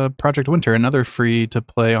Project Winter, another free to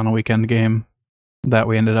play on a weekend game that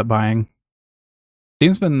we ended up buying.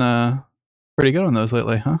 Steam's been pretty good on those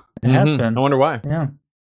lately, huh? It has been. I wonder why. Yeah.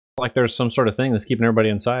 Like there's some sort of thing that's keeping everybody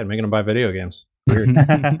inside, making them buy video games. Weird.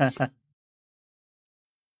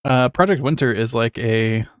 Project Winter is like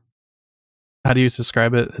a, how do you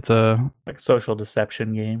describe it? It's a like social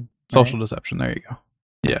deception game. Social deception. There you go.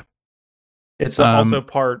 Yeah. It's also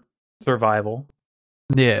part survival.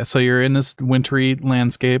 Yeah, so you're in this wintry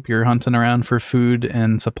landscape, you're hunting around for food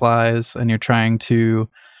and supplies, and you're trying to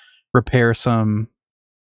repair some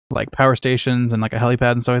like power stations and like a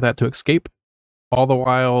helipad and stuff like that to escape. All the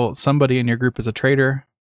while, somebody in your group is a traitor,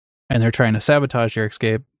 and they're trying to sabotage your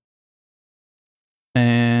escape.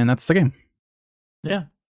 And that's the game. Yeah.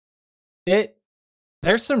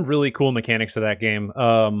 There's some really cool mechanics to that game.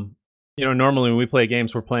 Normally when we play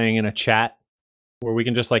games, we're playing in a chat where we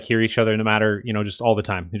can just like hear each other no matter, just all the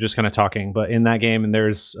time. You're just kind of talking. But in that game, and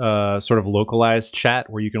there's sort of localized chat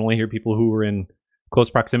where you can only hear people who are in close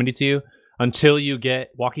proximity to you until you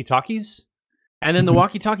get walkie-talkies. And then the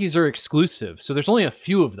walkie-talkies are exclusive. So there's only a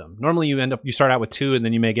few of them. Normally you start out with 2 and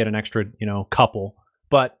then you may get an extra, couple.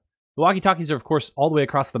 But the walkie-talkies are, of course, all the way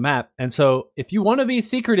across the map. And so if you want to be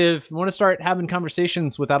secretive, you want to start having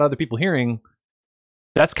conversations without other people hearing,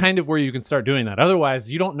 that's kind of where you can start doing that.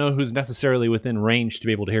 Otherwise, you don't know who's necessarily within range to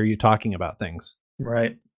be able to hear you talking about things.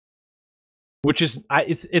 Right. Which is,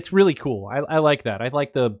 it's really cool. I like that.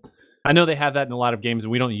 I know they have that in a lot of games,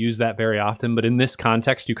 and we don't use that very often, but in this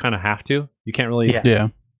context, you kind of have to. You can't really... Yeah.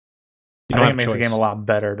 You I think it makes the game a lot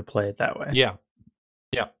better to play it that way. Yeah.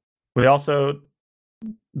 We also...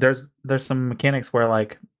 There's some mechanics where,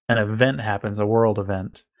 like, an event happens, a world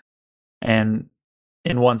event, and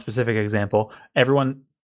in one specific example, everyone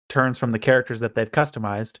turns from the characters that they've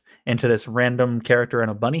customized into this random character in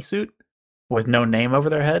a bunny suit with no name over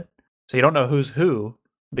their head. So you don't know who's who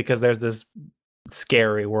because there's this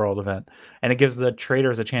scary world event. And it gives the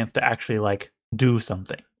traders a chance to actually like do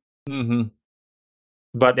something. Mm-hmm.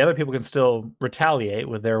 But the other people can still retaliate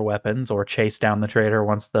with their weapons or chase down the trader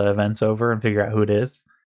once the event's over and figure out who it is.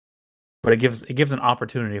 But it gives an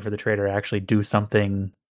opportunity for the trader to actually do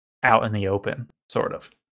something out in the open, sort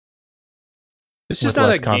of. This is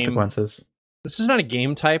not a consequences. Game, this is not a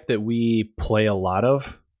game type that we play a lot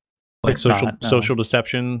of. Like social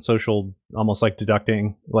deception, almost like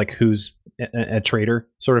deducting like who's a traitor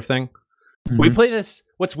sort of thing. Mm-hmm. We play this.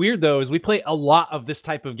 What's weird though is we play a lot of this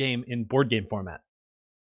type of game in board game format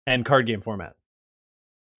and card game format.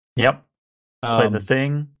 Yep. Play The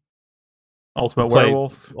Thing, Ultimate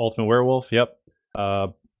Werewolf. Yep.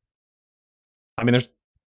 There's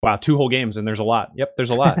 2 whole games and there's a lot. Yep, there's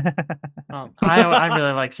a lot. I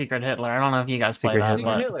really like Secret Hitler. I don't know if you guys play that.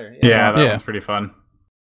 Secret Hitler. Yeah, that one's pretty fun.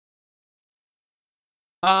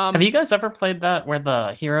 Have you guys ever played that where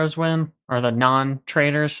the heroes win or the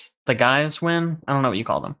non-traitors, the guys win? I don't know what you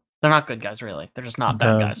call them. They're not good guys, really. They're just not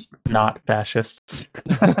bad guys. Not fascists.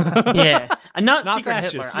 Yeah, not Secret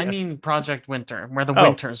fascists, Hitler. yes. I mean Project Winter, where the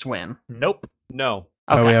Winters win. Nope. No.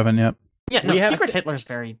 Okay. Oh, we haven't yet. Yeah, no. Secret Hitler's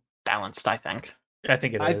very balanced, I think. I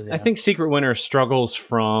think it is. I think Secret Winter struggles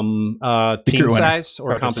from team size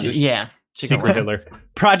or composition. Yeah, Secret Hitler.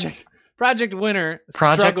 Project Winter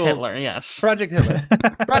struggles. Hitler, yes. Project Hitler.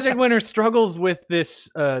 Project Winter struggles with this,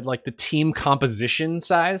 like the team composition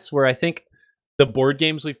size, where I think the board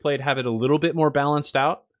games we've played have it a little bit more balanced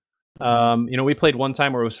out. We played one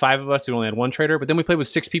time where it was 5 of us who only had 1 trader, but then we played with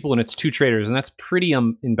 6 people and it's 2 traders, and that's pretty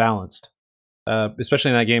imbalanced.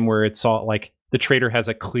 Especially in that game where it's all like the trader has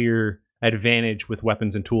a clear advantage with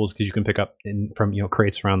weapons and tools because you can pick up from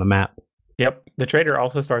crates around the map. Yep. The trader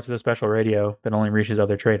also starts with a special radio that only reaches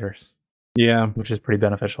other traders. Yeah. Which is pretty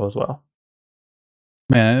beneficial as well.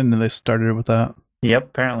 Man, I didn't know they started with that. Yep,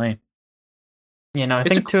 apparently. I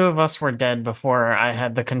think 2 of us were dead before I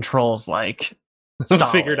had the controls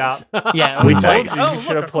figured out. Yeah, we thought you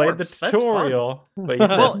should have played the tutorial. But you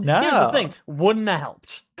said, no. Here's the thing. Wouldn't have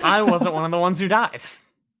helped. I wasn't one of the ones who died.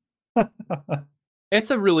 It's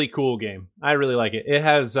a really cool game. I really like it. It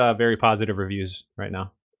has very positive reviews right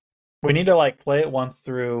now. We need to play it once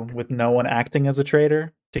through with no one acting as a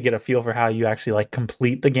trader to get a feel for how you actually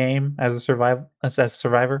complete the game as a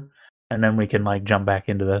survivor, and then we can jump back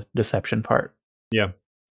into the deception part. Yeah,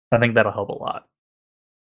 I think that'll help a lot.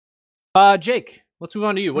 Jake, let's move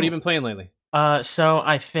on to you. What have you been playing lately? So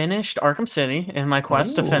I finished Arkham City in my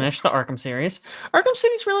quest to finish the Arkham series. Arkham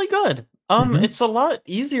City's really good. It's a lot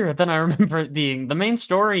easier than I remember it being. The main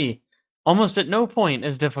story almost at no point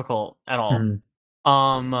is difficult at all.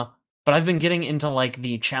 But I've been getting into like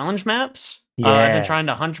the challenge maps. I've been trying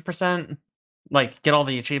to 100% like get all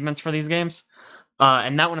the achievements for these games.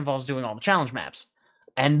 And that one involves doing all the challenge maps.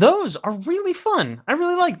 And those are really fun. I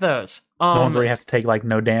really like those. The ones where you have to take like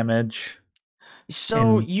no damage.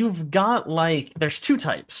 So you've got like, there's 2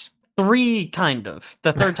 types. 3 kind of.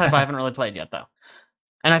 The third type I haven't really played yet though.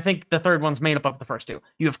 And I think the third one's made up of the first 2.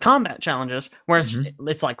 You have combat challenges, whereas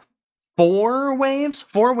it's like 4 waves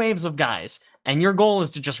of guys. And your goal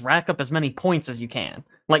is to just rack up as many points as you can.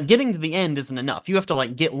 Like getting to the end isn't enough. You have to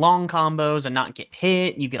like get long combos and not get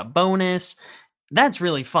hit. You get a bonus. That's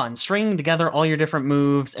really fun. Stringing together all your different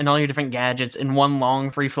moves and all your different gadgets in one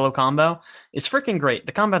long free flow combo is freaking great.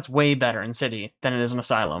 The combat's way better in City than it is in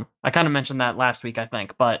Asylum. I kind of mentioned that last week, I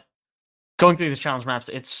think, but going through these challenge maps,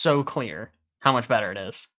 it's so clear how much better it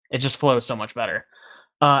is. It just flows so much better.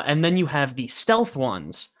 And then you have the stealth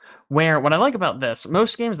ones, where what I like about this,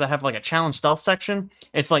 most games that have like a challenge stealth section,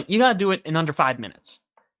 it's like you gotta do it in under 5 minutes.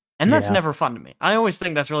 And that's never fun to me. I always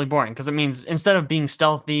think that's really boring because it means instead of being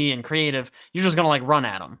stealthy and creative, you're just going to like run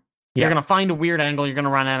at them. You're going to find a weird angle, you're going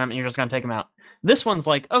to run at them, and you're just going to take them out. This one's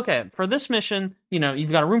like, okay, for this mission,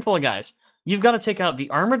 you've got a room full of guys. You've got to take out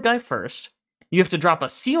the armored guy first. You have to drop a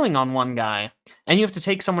ceiling on one guy, and you have to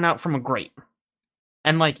take someone out from a grate.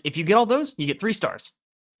 And like, if you get all those, you get 3 stars.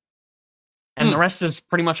 And the rest is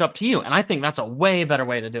pretty much up to you. And I think that's a way better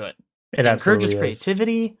way to do it. It encourages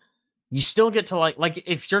creativity. You still get to like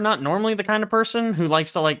if you're not normally the kind of person who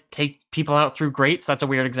likes to like take people out through grates, that's a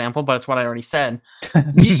weird example, but it's what I already said.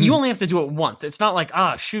 you only have to do it once. It's not like,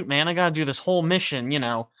 shoot, man, I gotta do this whole mission,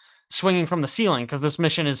 swinging from the ceiling, because this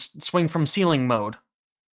mission is swing from ceiling mode.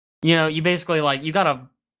 You basically like, you gotta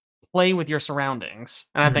play with your surroundings,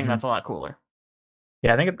 and I think that's a lot cooler.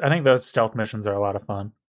 Yeah, I think those stealth missions are a lot of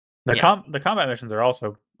fun. The combat missions are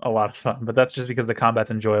also a lot of fun, but that's just because the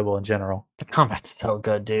combat's enjoyable in general. The combat's so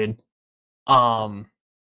good, dude.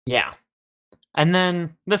 Yeah. And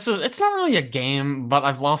then it's not really a game, but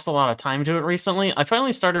I've lost a lot of time to it recently. I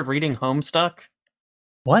finally started reading Homestuck.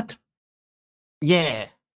 What? Yeah.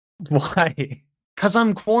 Why? Because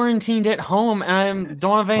I'm quarantined at home and I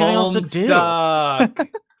don't have anything else to do.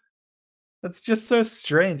 That's just so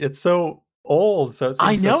strange. It's so old, so it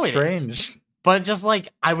seems so strange. But just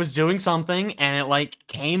like, I was doing something and it like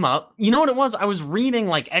came up. You know what it was? I was reading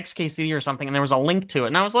like XKCD or something and there was a link to it.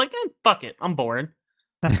 And I was like, fuck it, I'm bored.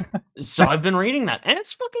 So I've been reading that and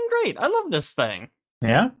it's fucking great. I love this thing.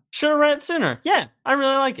 Yeah? Should have read it sooner. Yeah, I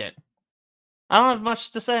really like it. I don't have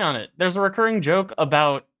much to say on it. There's a recurring joke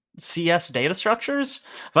about CS data structures,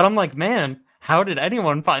 but I'm like, man, how did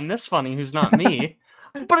anyone find this funny who's not me?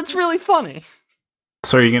 But it's really funny.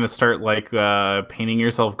 So are you going to start, like, painting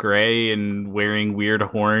yourself gray and wearing weird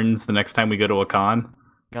horns the next time we go to a con?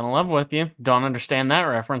 Gonna level with you. Don't understand that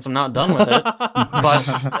reference. I'm not done with it. But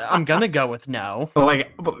I'm gonna go with no.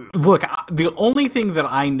 Like, look, the only thing that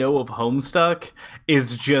I know of Homestuck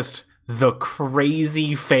is just the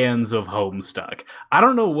crazy fans of Homestuck. I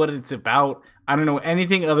don't know what it's about. I don't know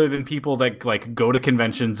anything other than people that, like, go to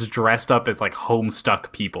conventions dressed up as, like,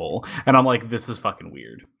 Homestuck people. And I'm like, this is fucking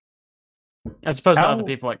weird. As opposed to other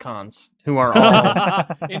people at cons, who are all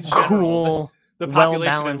cool,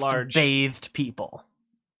 well-balanced, bathed people.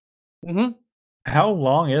 Mm-hmm. How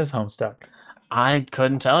long is Homestuck? I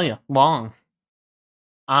couldn't tell you. Long.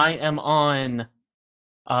 I am on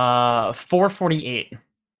 448,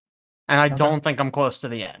 and I don't think I'm close to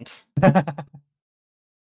the end. I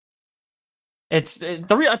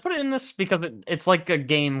put it in this because it's like a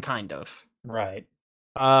game, kind of. Right.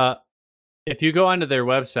 If you go onto their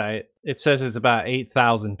website, it says it's about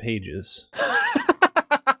 8,000 pages.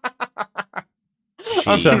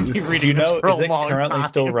 I'm going to be reading this for a long time. Is it currently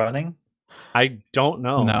still running? I don't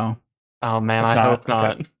know. No. Oh, man, I hope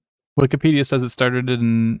not. Okay. Wikipedia says it started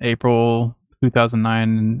in April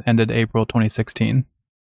 2009 and ended April 2016.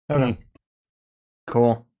 Okay.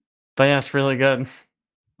 Cool. But yeah, it's really good.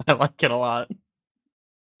 I like it a lot.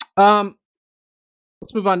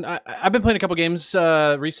 Let's move on. I've been playing a couple games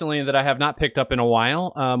recently that I have not picked up in a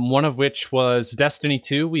while. One of which was Destiny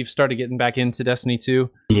 2. We've started getting back into Destiny 2.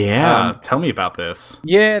 Yeah, tell me about this.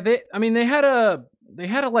 Yeah, they had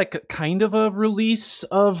a like kind of a release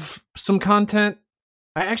of some content.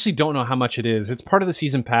 I actually don't know how much it is. It's part of the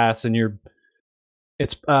season pass, and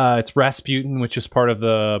it's Rasputin, which is part of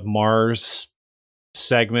the Mars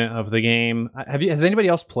segment of the game. Has anybody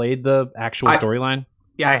else played the actual storyline?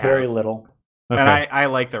 Yeah, I have. Very little. Okay. And I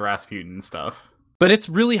like the Rasputin stuff. But it's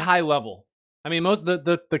really high level. I mean,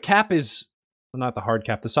 the cap is not the hard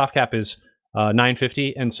cap. The soft cap is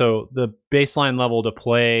 $9.50, and so the baseline level to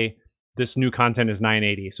play this new content is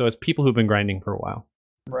 $9.80. So it's people who've been grinding for a while.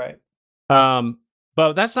 Right.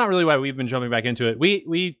 But that's not really why we've been jumping back into it.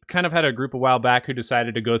 We kind of had a group a while back who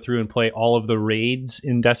decided to go through and play all of the raids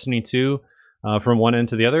in Destiny 2 from one end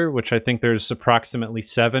to the other, which I think there's approximately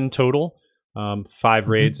 7 total. 5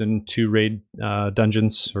 raids and 2 raid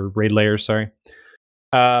dungeons, or raid layers, sorry.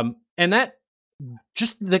 And that,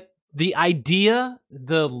 just the idea,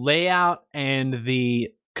 the layout, and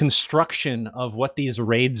the construction of what these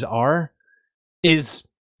raids are is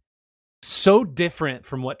so different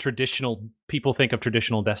from what traditional people think of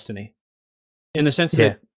traditional Destiny, in the sense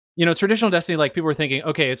that, you know, traditional Destiny, like, people were thinking,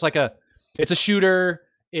 okay, it's a shooter,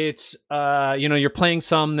 it's you're playing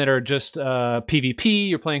some that are just PvP,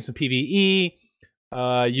 you're playing some PvE,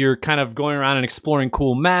 you're kind of going around and exploring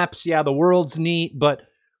cool maps. Yeah, the world's neat, but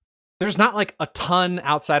there's not like a ton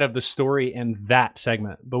outside of the story and that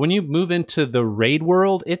segment. But when you move into the raid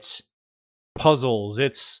world, it's puzzles,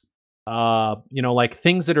 it's like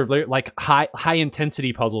things that are like high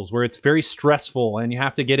intensity puzzles where it's very stressful and you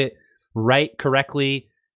have to get it right correctly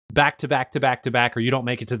back to back to back to back, or you don't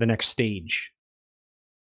make it to the next stage.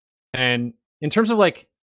 And in terms of like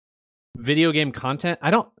video game content,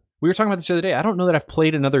 we were talking about this the other day, I don't know that I've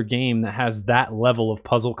played another game that has that level of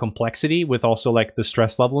puzzle complexity with also like the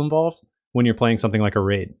stress level involved when you're playing something like a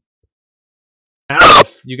raid. I don't know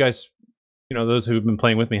if you guys, those who've been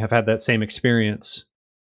playing with me have had that same experience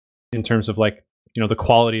in terms of like, the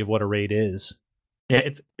quality of what a raid is. Yeah,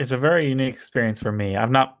 it's a very unique experience for me.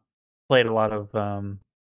 I've not played a lot of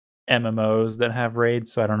MMOs that have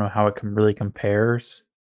raids, so I don't know how it really compares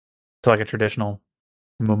to like a traditional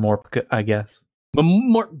MMORPG, I guess. Do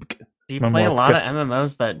you play a lot of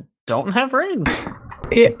MMOs that don't have raids?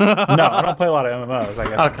 No, I don't play a lot of MMOs, I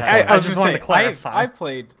guess. Okay. I just wanted to clarify. I've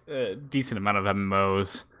played a decent amount of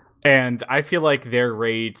MMOs, and I feel like their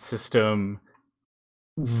raid system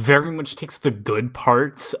very much takes the good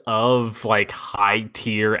parts of like high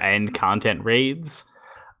tier end content raids,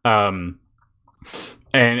 and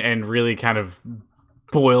really kind of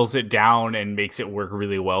boils it down and makes it work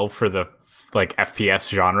really well for the like FPS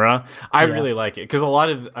genre. I really like it because a lot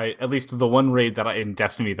of, at least the one raid that in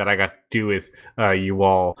Destiny that I got to do with you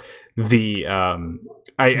all, the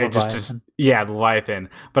the Leviathan.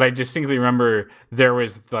 But I distinctly remember there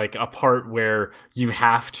was like a part where you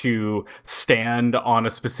have to stand on a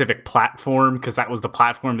specific platform because that was the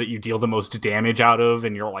platform that you deal the most damage out of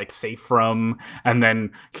and you're like safe from. And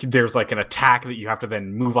then there's like an attack that you have to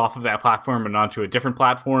then move off of that platform and onto a different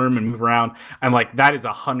platform and move around. And like that is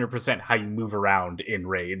 100% how you move around in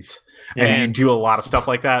raids. And you do a lot of stuff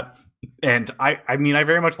like that. And I mean, I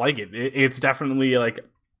very much like it. It's definitely like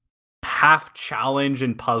half challenge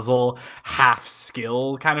and puzzle, half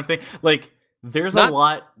skill kind of thing. Like there's a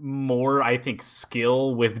lot more, I think,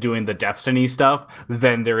 skill with doing the Destiny stuff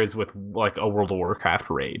than there is with like a World of Warcraft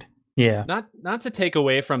raid. Yeah. Not to take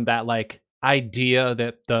away from that like idea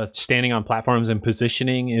that the standing on platforms and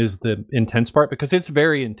positioning is the intense part, because it's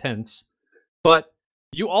very intense. But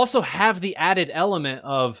you also have the added element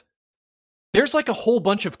of there's like a whole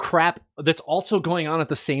bunch of crap that's also going on at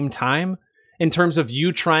the same time in terms of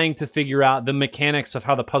you trying to figure out the mechanics of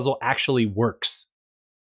how the puzzle actually works.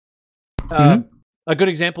 A good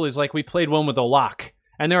example is like we played one with a lock,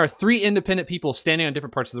 and there are 3 independent people standing on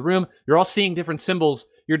different parts of the room. You're all seeing different symbols.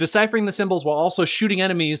 You're deciphering the symbols while also shooting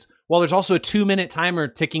enemies, while there's also a 2-minute timer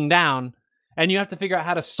ticking down, and you have to figure out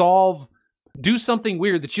how to do something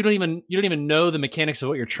weird that you don't even know the mechanics of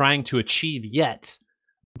what you're trying to achieve yet.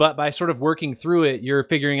 But by sort of working through it, you're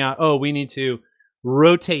figuring out, oh, we need to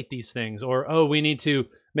rotate these things, or oh, we need to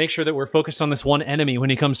make sure that we're focused on this one enemy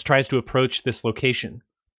when he tries to approach this location.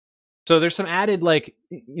 So there's some added like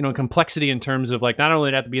complexity in terms of like not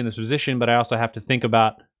only do I have to be in this position, but I also have to think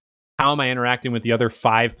about how am I interacting with the other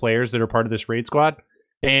 5 players that are part of this raid squad,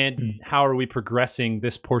 and how are we progressing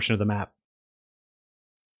this portion of the map.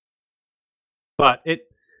 But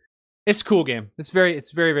it's a cool game. It's very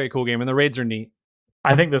very cool game, and the raids are neat.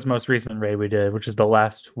 I think this most recent raid we did, which is the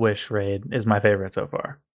Last Wish raid, is my favorite so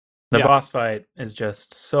far. The boss fight is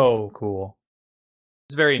just so cool.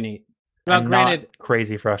 It's very neat. Now, granted, not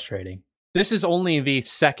crazy frustrating. This is only the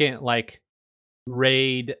second like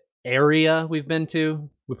raid area we've been to.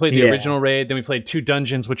 We played the original raid, then we played 2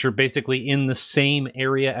 dungeons, which are basically in the same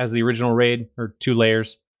area as the original raid, or 2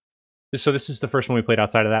 layers. So this is the first one we played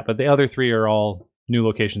outside of that, but the other 3 are all new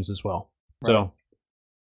locations as well. Right.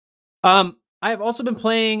 So, I've also been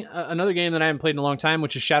playing another game that I haven't played in a long time,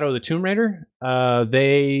 which is Shadow of the Tomb Raider.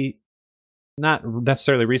 They, not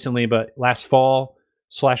necessarily recently, but last fall,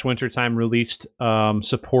 wintertime released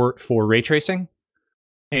support for ray tracing.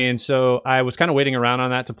 And so I was kind of waiting around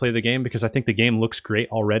on that to play the game because I think the game looks great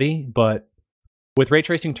already. But with ray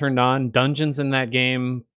tracing turned on, dungeons in that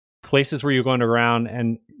game, places where you're going around,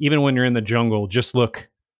 and even when you're in the jungle, just look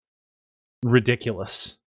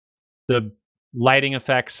ridiculous. The lighting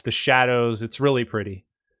effects, the shadows, it's really pretty.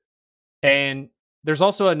 And there's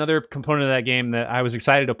also another component of that game that I was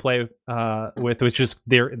excited to play with, which is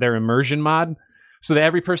their immersion mod. So that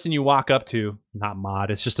every person you walk up to, not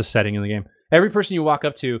mod, it's just a setting in the game. Every person you walk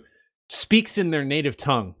up to speaks in their native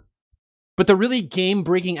tongue. But the really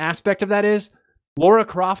game-breaking aspect of that is Lara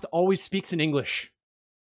Croft always speaks in English.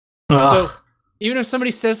 Ugh. So even if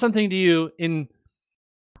somebody says something to you in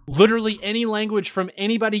literally any language from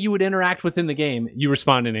anybody you would interact with in the game, you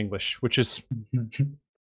respond in English, which is...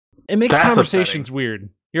 It makes That's conversations upsetting. weird.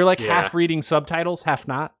 You're like Yeah. half reading subtitles, half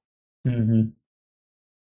not. Mm-hmm.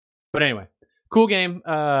 But anyway, cool game.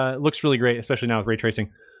 Looks really great, especially now with ray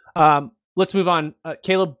tracing. Let's move on.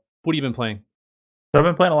 Caleb, what have you been playing? So I've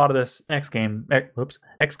been playing a lot of this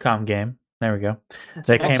XCOM game. There we go.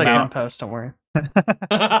 They I'll came take some out. post, don't worry.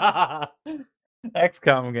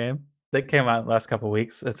 XCOM game. They came out last couple of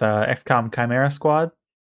weeks. It's XCOM Chimera Squad.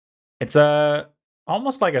 It's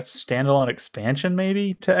almost like a standalone expansion,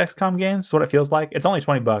 maybe, to XCOM games. That's what it feels like. It's only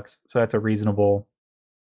 $20, so that's a reasonable,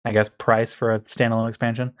 I guess, price for a standalone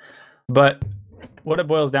expansion. But what it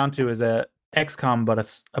boils down to is a XCOM,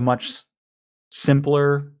 but a much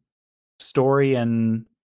simpler story and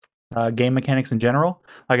game mechanics in general.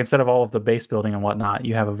 Like, instead of all of the base building and whatnot,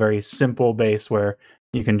 you have a very simple base where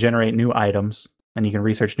you can generate new items and you can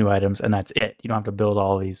research new items, and that's it. You don't have to build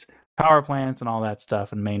all these power plants and all that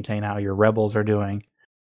stuff and maintain how your rebels are doing.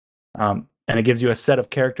 And it gives you a set of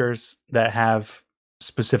characters that have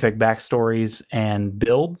specific backstories and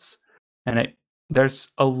builds, and there's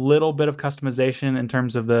a little bit of customization in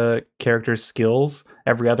terms of the character's skills.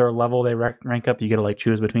 Every other level they rank up, you get to like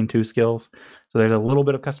choose between 2 skills. So there's a little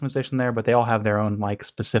bit of customization there, but they all have their own like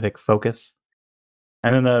specific focus.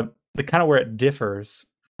 And then the kind of where it differs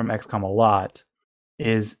from XCOM a lot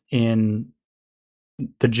is in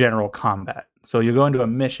the general combat. So you'll go into a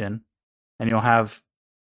mission and you'll have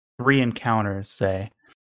 3 encounters, say,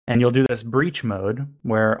 and you'll do this breach mode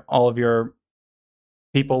where all of your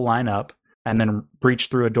people line up and then breach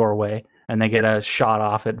through a doorway, and they get a shot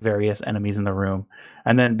off at various enemies in the room.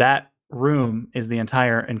 And then that room is the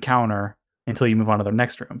entire encounter until you move on to the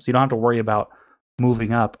next room. So you don't have to worry about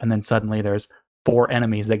moving up, and then suddenly there's 4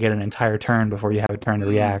 enemies that get an entire turn before you have a turn to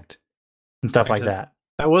react, and stuff like that.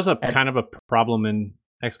 That was kind of a problem in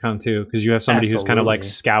XCOM 2, because you have somebody who's kind of like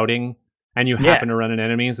scouting, and you happen to run into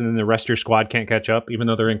enemies, and then the rest of your squad can't catch up, even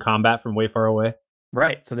though they're in combat from way far away.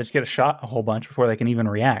 Right, so they just get a shot a whole bunch before they can even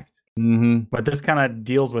react. Mm-hmm. But this kind of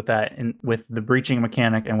deals with that, with the breaching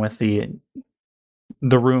mechanic and with the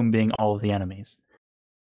room being all of the enemies.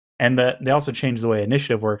 And they also changed the way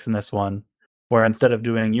initiative works in this one, where instead of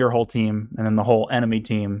doing your whole team and then the whole enemy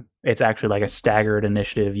team, it's actually like a staggered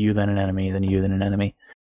initiative, you then an enemy, then you then an enemy.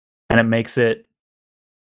 And it makes it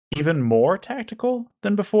even more tactical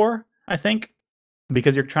than before, I think,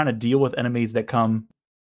 because you're trying to deal with enemies that come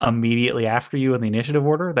immediately after you in the initiative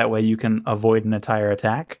order. That way you can avoid an entire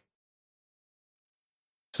attack.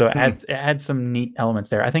 So it adds some neat elements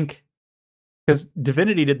there. I think because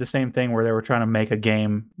Divinity did the same thing where they were trying to make a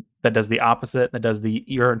game that does the opposite, that does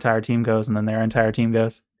your entire team goes and then their entire team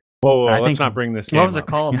goes. Whoa, let's not bring this game What was up. it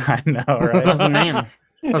called? I know, right? What was the name?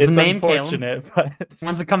 What's It's the name, unfortunate, Caleb? but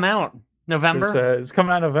When's it come out? November? it's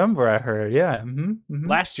coming out in November, I heard. Yeah. Mm-hmm, mm-hmm.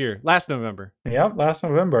 Last November. Yep, last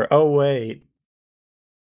November. Oh, wait.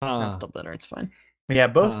 That's still better. It's fine. Yeah,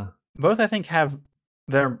 both I think have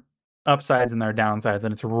their upsides and their downsides,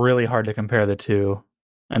 and it's really hard to compare the two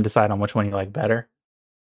and decide on which one you like better.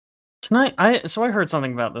 So I heard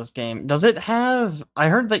something about this game. Does it have... I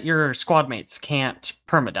heard that your squad mates can't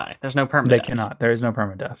permadie. There's no permadeath. They cannot. There is no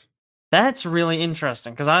permadeath. That's really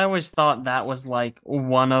interesting, because I always thought that was like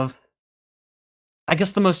one of, I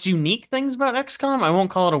guess, the most unique things about XCOM. I won't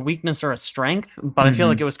call it a weakness or a strength, but I feel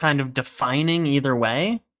like it was kind of defining either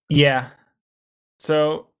way. Yeah.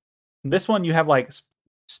 So this one, you have like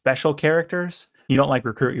special characters. You don't like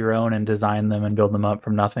recruit your own and design them and build them up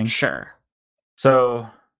from nothing. Sure. So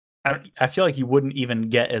I feel like you wouldn't even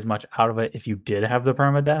get as much out of it if you did have the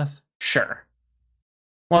permadeath. Sure.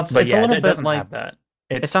 Well, it's But a little it bit doesn't like have that.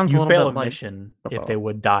 It sounds a you little fail bit a like mission if football. they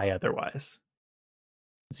would die otherwise.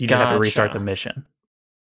 So you just have to restart the mission.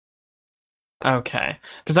 Okay.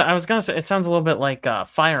 Because I was going to say, it sounds a little bit like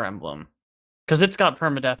Fire Emblem. Because it's got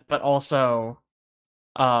permadeath, but also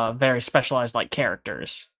very specialized like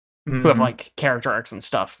characters who have like character arcs and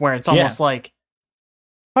stuff, where it's almost like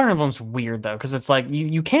Fire Emblem's weird though, because it's like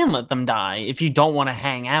you can let them die if you don't want to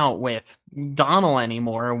hang out with Donald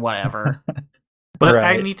anymore or whatever. But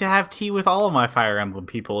I need to have tea with all of my Fire Emblem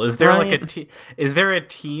people. Is there like a tea? Is there a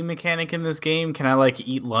tea mechanic in this game? Can I like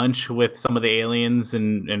eat lunch with some of the aliens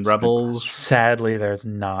and rebels? Sadly, there's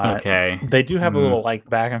not. Okay. They do have a little like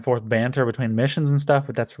back and forth banter between missions and stuff,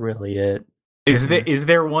 but that's really it. Is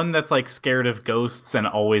there one that's like scared of ghosts and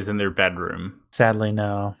always in their bedroom? Sadly,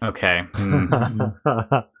 no. Okay.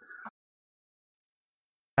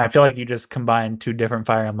 I feel like you just combined two different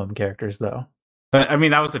Fire Emblem characters, though. But I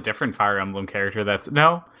mean, that was a different Fire Emblem character. That's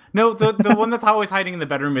no. The one that's always hiding in the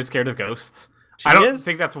bedroom is scared of ghosts. I don't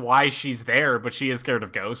think that's why she's there, but she is scared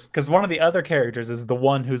of ghosts. Because one of the other characters is the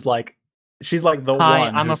one who's like, she's like the Hi,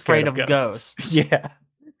 one. I'm who's afraid of of ghosts. Yeah.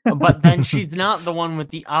 But then she's not the one with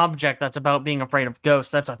the object that's about being afraid of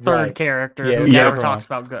ghosts. That's a third character who never talks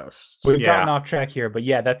about ghosts. We've gotten off track here, but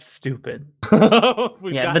yeah, that's stupid.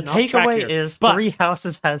 The takeaway is Three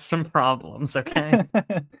Houses has some problems, okay?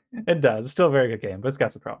 It does. It's still a very good game, but it's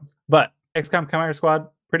got some problems. But XCOM Chimera Squad,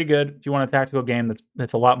 pretty good. If you want a tactical game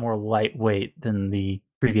that's a lot more lightweight than the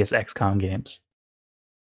previous XCOM games.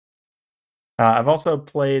 I've also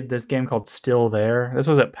played this game called Still There. This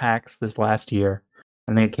was at PAX this last year.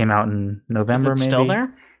 I think it came out in November, is it maybe. Still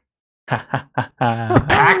There?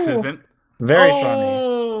 PAX isn't. Very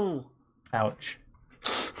funny. Ouch.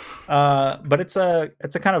 But it's a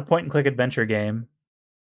kind of point and click adventure game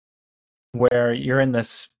where you're in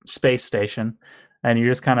this space station and you're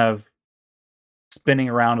just kind of spinning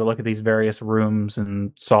around to look at these various rooms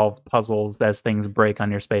and solve puzzles as things break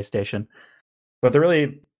on your space station. But the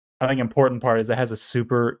really, I think, important part is it has a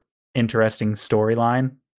super interesting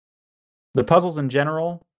storyline. The puzzles in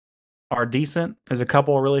general are decent. There's a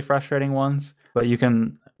couple of really frustrating ones, but you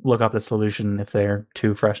can look up the solution if they're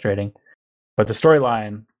too frustrating. But the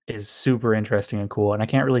storyline is super interesting and cool, and I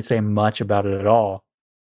can't really say much about it at all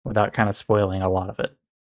without kind of spoiling a lot of it.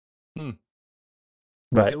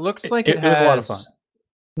 But it looks like it was a lot of fun.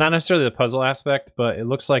 Not necessarily the puzzle aspect, but it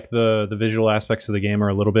looks like the visual aspects of the game are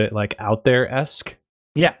a little bit like Out There-esque.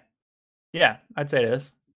 Yeah, I'd say it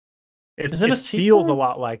is. It feels a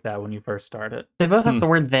lot like that when you first start it. They both have the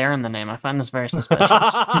word "there" in the name. I find this very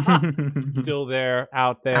suspicious. Still there,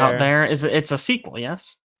 out there. Out there it's a sequel,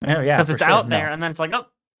 yes? Oh yeah, because it's out there, and then it's like, oh,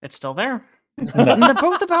 it's still there. And they're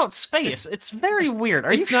both about space. It's very weird.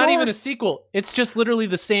 Are you sure? It's not even a sequel. It's just literally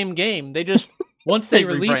the same game. They just once they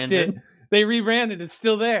released it, they rebranded. It's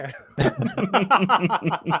still there.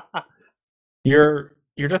 You're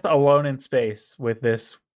just alone in space with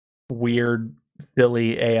this weird,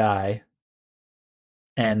 silly AI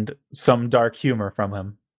and some dark humor from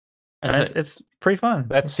him. And it's pretty fun.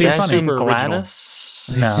 That's super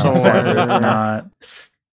Gladys. No, it's not.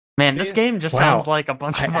 Man, this game just sounds like a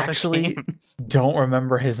bunch of other games. Don't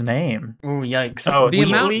remember his name. Ooh, yikes. Oh,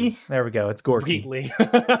 there we go. It's Gorky.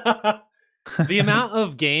 The amount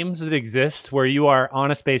of games that exist where you are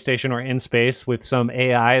on a space station or in space with some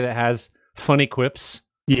AI that has funny quips.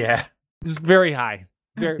 Yeah. Is very high.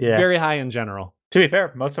 Very high in general. To be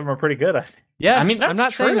fair, most of them are pretty good, I think. Yes, I mean, I'm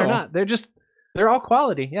not saying they're not. They're all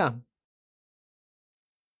quality, yeah.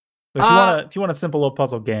 If you want a simple little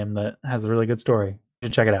puzzle game that has a really good story, you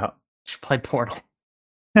should check it out. You should play Portal.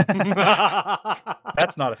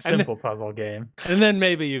 That's not a simple puzzle game. And then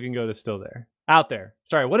maybe you can go to Still There. Out There.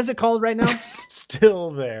 Sorry, what is it called right now?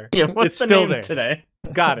 Still There. Yeah, what's the Still name there today?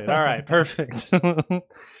 Got it. All right, perfect.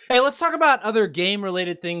 Hey, let's talk about other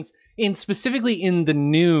game-related things, specifically in the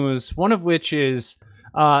news, one of which is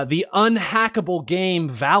the unhackable game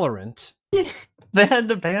Valorant. They had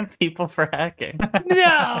to ban people for hacking.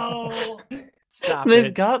 No! Stop They've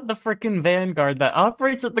it. got the freaking Vanguard that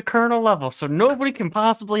operates at the kernel level, so nobody can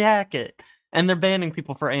possibly hack it. And they're banning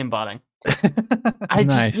people for aimbotting.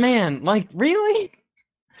 Really?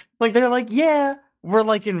 Like, they're like, yeah, we're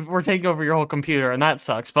taking over your whole computer, and that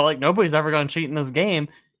sucks. But, like, nobody's ever gonna cheat in this game.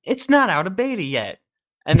 It's not out of beta yet.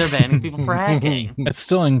 And they're banning people for hacking. It's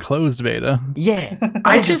still in closed beta. Yeah.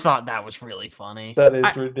 I just thought that was really funny. That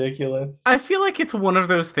is ridiculous. I feel like it's one of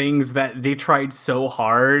those things that they tried so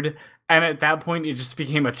hard, and at that point it just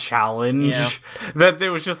became a challenge that it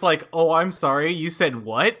was just like, oh, I'm sorry, you said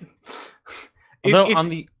what? You go.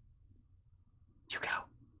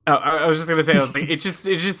 Oh, I was just gonna say, I was like, it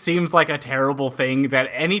just seems like a terrible thing that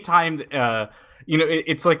anytime,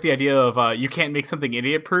 it's like the idea of you can't make something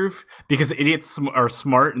idiot-proof because idiots are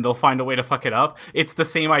smart and they'll find a way to fuck it up. It's the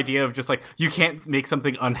same idea of just like, you can't make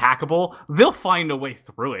something unhackable. They'll find a way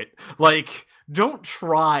through it. Like, don't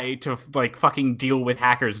try to like fucking deal with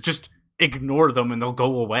hackers. Just ignore them and they'll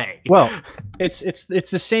go away. Well, it's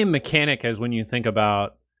the same mechanic as when you think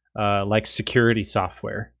about like security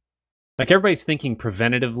software. Like everybody's thinking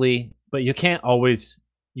preventatively, but you can't always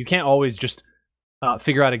just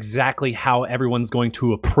figure out exactly how everyone's going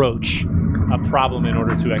to approach a problem in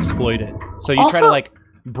order to exploit it. So you try to like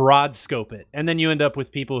broad scope it, and then you end up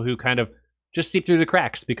with people who kind of just seep through the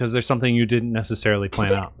cracks because there's something you didn't necessarily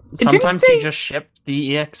plan out. Sometimes you just ship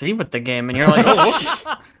the EXE with the game, and you're like, oh, whoops.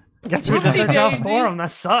 Guess we did our job for them.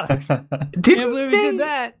 That sucks. Can't believe we did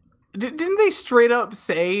that. Didn't they straight up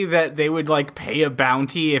say that they would like pay a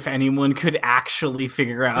bounty if anyone could actually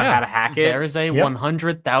figure out how to hack it? There is a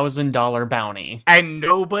 $100,000 bounty, and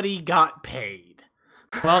nobody got paid.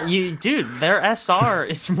 Well, dude, their SR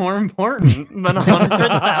is more important than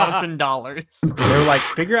 $100,000. They're like,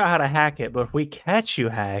 figure out how to hack it, but if we catch you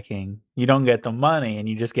hacking, you don't get the money and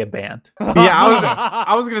you just get banned. Yeah,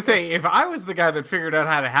 I was gonna say, if I was the guy that figured out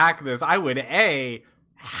how to hack this, I would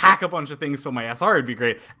hack a bunch of things so my SR would be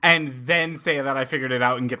great, and then say that I figured it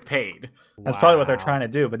out and get paid. That's probably what they're trying to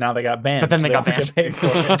do, but now they got banned. But then they got banned.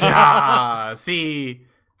 See,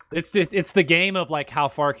 it's the game of like, how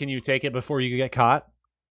far can you take it before you get caught?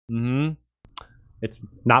 Mm-hmm. It's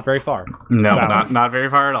not very far. No, not very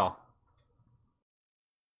far at all.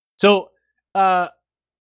 So,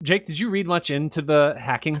 Jake, did you read much into the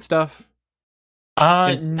hacking stuff?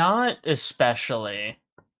 Not especially.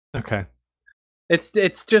 Okay. It's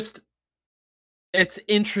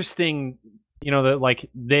interesting, that like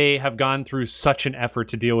they have gone through such an effort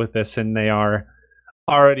to deal with this, and they are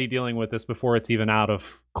already dealing with this before it's even out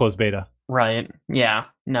of closed beta. Right. Yeah.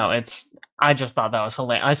 No, I just thought that was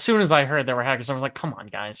hilarious. As soon as I heard there were hackers, I was like, come on,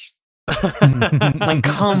 guys. Like,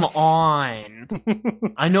 come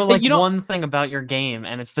on. I know one thing about your game,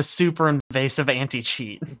 and it's the super invasive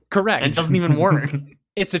anti-cheat. Correct. It doesn't even work.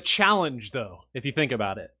 It's a challenge, though, if you think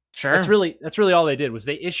about it. Sure. That's really all they did, was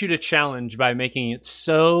they issued a challenge by making it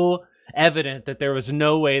so evident that there was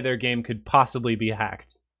no way their game could possibly be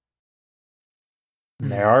hacked.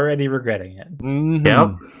 They're already regretting it. Mm-hmm.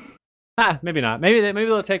 Yep. Maybe not. Maybe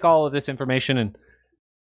they'll take all of this information and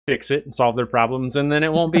fix it and solve their problems, and then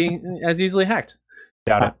it won't be as easily hacked.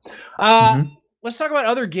 Doubt it. Let's talk about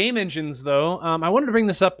other game engines, though. I wanted to bring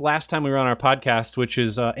this up last time we were on our podcast, which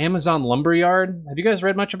is Amazon Lumberyard. Have you guys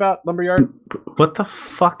read much about Lumberyard? What the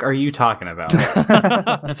fuck are you talking about?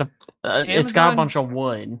 It's got a bunch of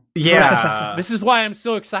wood. Yeah. This is why I'm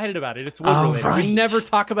so excited about it. It's wood related. Right. We never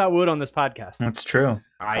talk about wood on this podcast. That's true.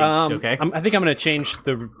 Okay. I think I'm going to change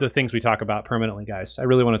the things we talk about permanently, guys. I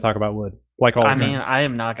really want to talk about wood, like all the time. I mean, I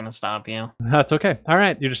am not going to stop you. That's okay. All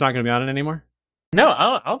right. You're just not going to be on it anymore? No,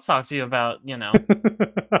 I'll talk to you about,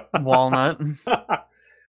 walnut.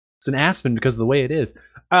 It's an aspen because of the way it is.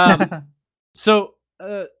 So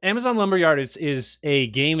Amazon Lumberyard is a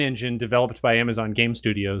game engine developed by Amazon Game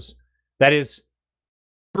Studios that is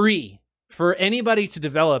free for anybody to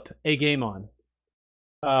develop a game on.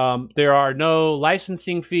 There are no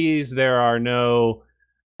licensing fees. There are no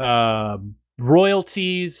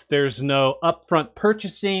royalties. There's no upfront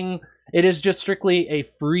purchasing. It is just strictly a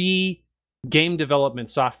free game development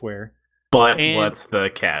software. But what's the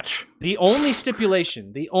catch? The only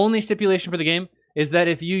stipulation for the game is that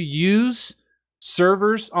if you use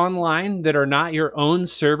servers online that are not your own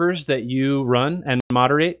servers that you run and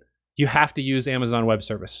moderate, you have to use Amazon Web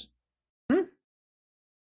Service.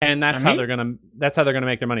 And that's how they're gonna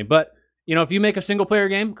make their money. But if you make a single player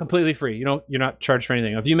game, completely free. You're not charged for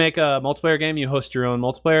anything. If you make a multiplayer game, you host your own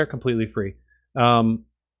multiplayer, completely free.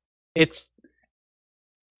 It's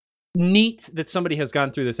neat that somebody has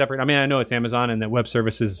gone through this effort. I mean, I know it's Amazon and that web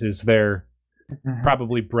services is their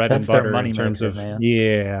probably bread and butter in terms of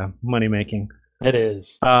money making. It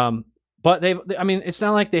is. But it's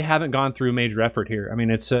not like they haven't gone through major effort here. I mean,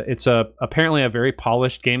 it's apparently a very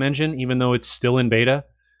polished game engine, even though it's still in beta.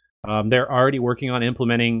 They're already working on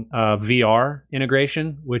implementing VR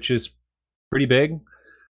integration, which is pretty big.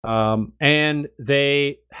 And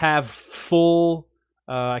they have full,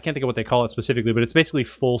 I can't think of what they call it specifically, but it's basically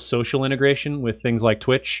full social integration with things like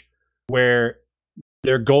Twitch, where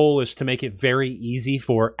their goal is to make it very easy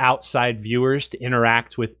for outside viewers to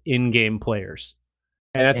interact with in-game players.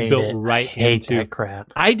 And that's built right into that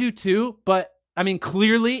crap. I do too, but I mean,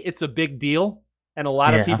 clearly it's a big deal, and a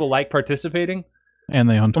lot of people like participating. And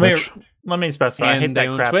they own Twitch. Let me specify. I hate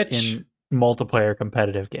that crap Twitch in multiplayer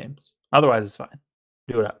competitive games. Otherwise, it's fine.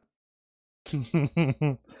 Do it up.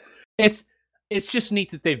 It's just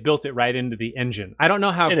neat that they've built it right into the engine. I don't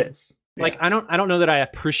know how it is. Like I don't know that I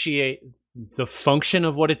appreciate the function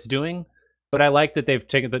of what it's doing, but I like that they've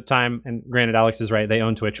taken the time. And granted, Alex is right; they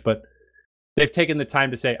own Twitch, but they've taken the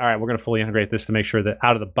time to say, "All right, we're going to fully integrate this to make sure that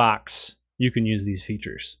out of the box you can use these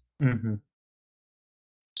features." Mm-hmm.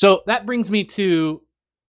 So that brings me to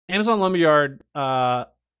Amazon Lumberyard,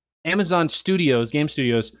 Amazon Studios, Game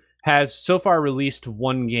Studios, has so far released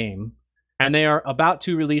one game, and they are about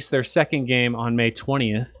to release their second game on May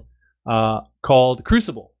 20th, called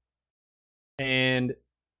Crucible. And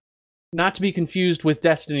not to be confused with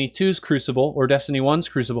Destiny 2's Crucible or Destiny 1's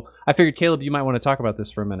Crucible, I figured, Caleb, you might want to talk about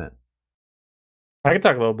this for a minute. I can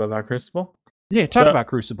talk a little bit about Crucible. Yeah, talk about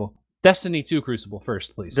Crucible. Destiny 2 Crucible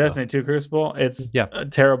first, please. Destiny 2 Crucible, it's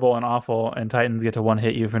terrible and awful, and Titans get to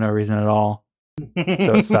one-hit you for no reason at all.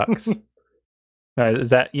 So it sucks. Is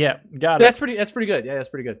that... Yeah, got it. That's pretty good. Yeah, that's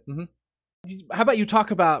pretty good. Mm-hmm. How about you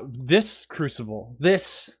talk about this Crucible?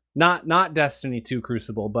 This... Not Destiny 2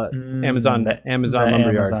 Crucible, but Amazon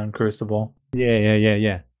Lumberyard. Amazon Crucible.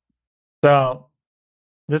 Yeah. So,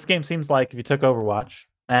 this game seems like if you took Overwatch,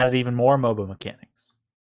 added even more MOBA mechanics.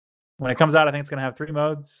 When it comes out, I think it's going to have 3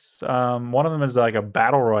 modes. One of them is like a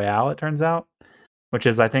battle royale, it turns out, which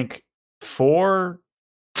is, I think, 8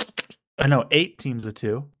 teams of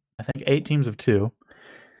 2. I think 8 teams of 2.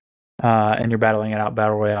 And you're battling it out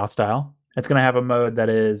battle royale style. It's going to have a mode that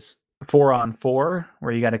is 4-on-4,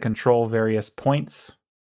 where you got to control various points,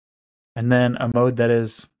 and then a mode that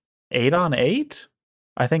is 8-on-8.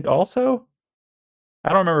 I think also. I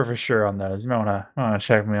don't remember for sure on those. You might want to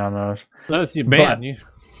check me on those. Let's see, man.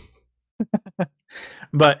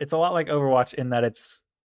 But it's a lot like Overwatch in that it's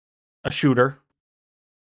a shooter,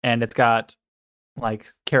 and it's got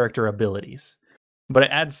like character abilities. But it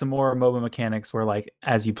adds some more MOBA mechanics where, like,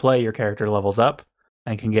 as you play, your character levels up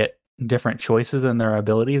and can get different choices in their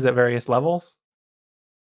abilities at various levels.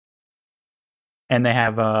 And they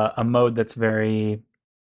have a mode that's very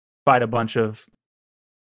fight a bunch of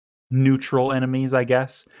neutral enemies, I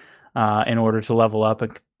guess, in order to level up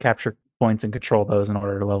and capture points and control those in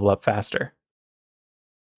order to level up faster.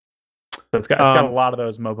 So it's got a lot of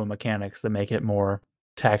those MOBA mechanics that make it more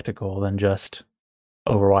tactical than just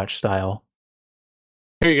Overwatch style.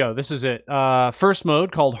 Here you go. This is it. First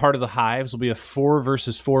mode, called Heart of the Hives, will be a 4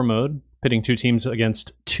 versus 4 mode, pitting 2 teams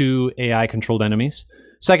against 2 AI-controlled enemies.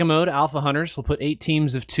 Second mode, Alpha Hunters, will put 8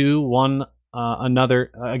 teams of 2,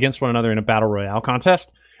 against one another in a battle royale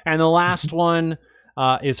contest. And the last one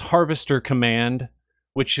is Harvester Command,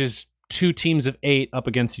 which is 2 teams of 8 up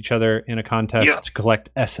against each other in a contest to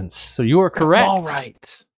collect essence. So you are correct. All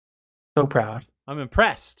right. So proud. I'm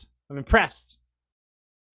impressed.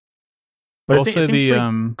 But I'll say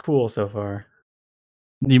the cool so far.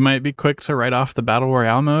 You might be quick to write off the battle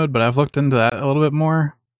royale mode, but I've looked into that a little bit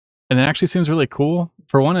more, and it actually seems really cool.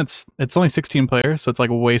 For one, it's only 16 players, so it's like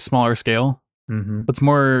a way smaller scale. Mm-hmm. It's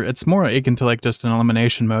more akin to like just an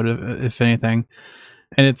elimination mode, if anything.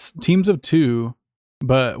 And it's teams of 2,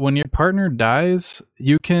 but when your partner dies,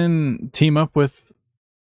 you can team up with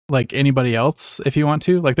like anybody else if you want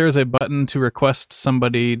to. Like there's a button to request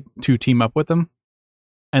somebody to team up with them.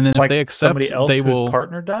 And then if they accept, somebody else they whose will.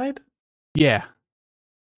 Partner died? Yeah.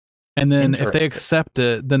 And then if they accept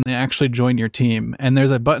it, then they actually join your team. And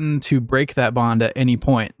there's a button to break that bond at any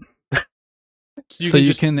point. So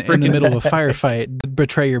you can in the middle of a firefight,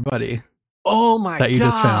 betray your buddy. Oh my god! That you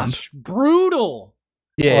just found. Brutal.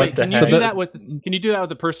 Yeah. Wait, can you do that with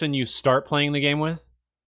the person you start playing the game with?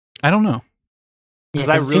 I don't know. Because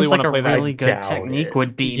I really want to play that. A really good technique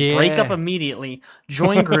would be break up immediately,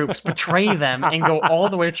 join groups, betray them, and go all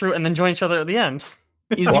the way through, and then join each other at the end.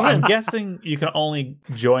 I'm guessing you can only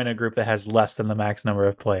join a group that has less than the max number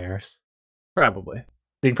of players. Probably.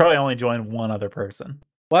 You can probably only join one other person.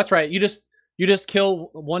 Well, that's right. You just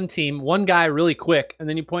kill one team, one guy really quick, and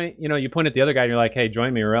then you point at the other guy, and you're like, "Hey,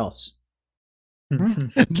 join me or else."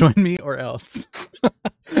 Join me or else.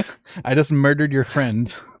 I just murdered your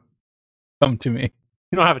friend. Come to me.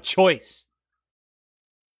 You don't have a choice.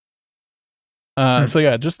 So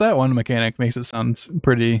yeah, just that one mechanic makes it sound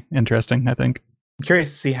pretty interesting, I think. I'm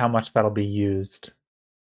curious to see how much that'll be used.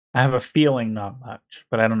 I have a feeling not much,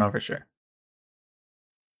 but I don't know for sure.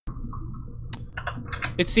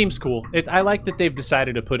 It seems cool. I like that they've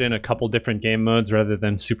decided to put in a couple different game modes rather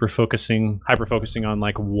than hyper focusing on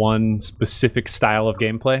like one specific style of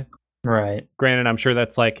gameplay. Right. Granted, I'm sure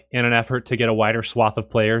that's like in an effort to get a wider swath of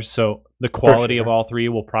players, so the quality of all 3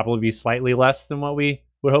 will probably be slightly less than what we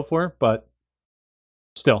would hope for, but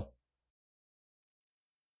still.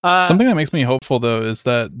 Something that makes me hopeful, though, is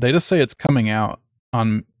that they just say it's coming out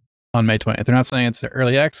on May 20th. They're not saying it's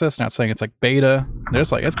early access, not saying it's like beta. They're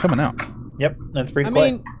just like, it's coming out. Yep, that's free to play.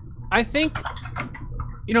 I mean, I think,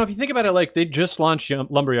 if you think about it, like, they just launched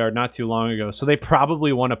Lumberyard not too long ago, so they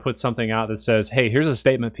probably want to put something out that says, hey, here's a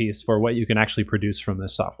statement piece for what you can actually produce from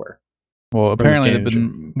this software. Well, apparently they've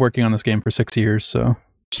been working on this game for 6 years, so...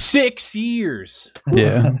 6 years!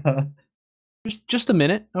 Yeah. Just a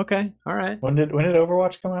minute. Okay. All right. When did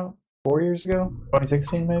Overwatch come out? 4 years ago?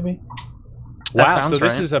 2016 maybe? Wow, so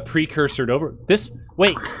this is a precursor to this.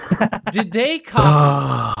 Wait, did they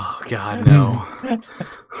copy? Oh God, no.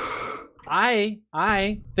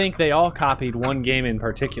 I think they all copied one game in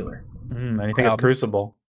particular. I think it's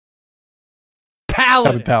Crucible.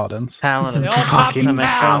 Paladins. Paladins. They all Fucking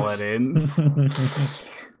Paladins. Paladins.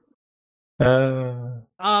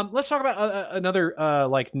 Let's talk about another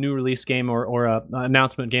like new release game or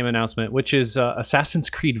game announcement, which is Assassin's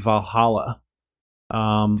Creed Valhalla.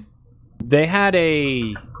 They had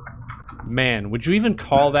would you even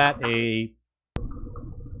call that a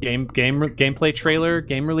gameplay trailer,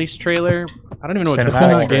 game release trailer? I don't even know what to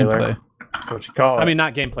call it. Gameplay. What you call it? I mean,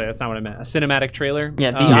 not gameplay. That's not what I meant. A cinematic trailer.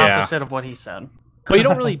 Yeah, the opposite of what he said. But you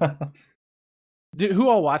don't really. Who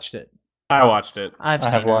all watched it? I watched it. I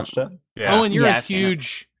have watched it. Yeah. Owen, you're a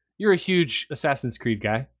huge Assassin's Creed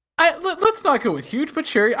guy. Let's not go with huge, but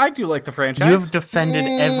sure, I do like the franchise. You have defended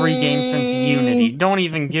every game since Unity. Don't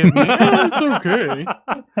even give me. It's okay.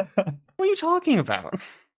 What are you talking about?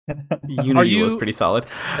 Unity was pretty solid.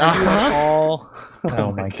 Oh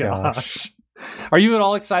my gosh. Are you at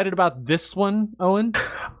all excited about this one, Owen?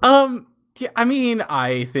 Yeah, I mean,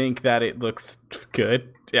 I think that it looks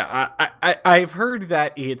good. Yeah, I've heard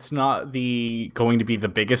that it's not going to be the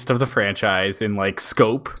biggest of the franchise in like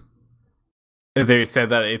scope. They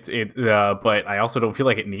said that but I also don't feel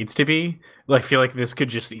like it needs to be. Like, I feel like this could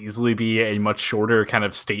just easily be a much shorter kind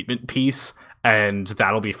of statement piece, and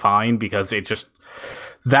that'll be fine because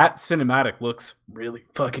that cinematic looks really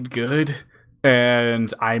fucking good.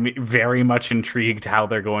 And I'm very much intrigued how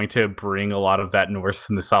they're going to bring a lot of that Norse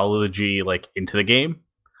mythology like into the game.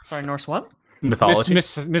 Sorry, Norse what? Mythology.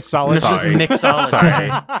 Mixology. Sorry. Mixology. Sorry.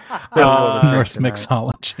 Norse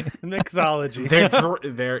mixology.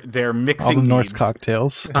 Mixology. They're mixing all the Norse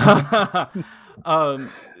cocktails.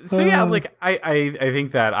 So yeah, like I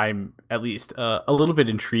think that I'm at least a little bit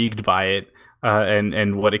intrigued by it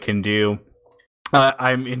and what it can do.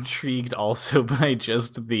 I'm intrigued also by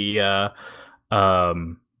just the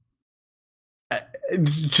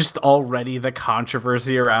just already the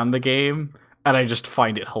controversy around the game, and I just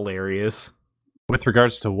find it hilarious. With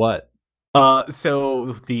regards to what?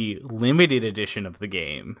 So the limited edition of the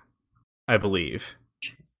game, I believe,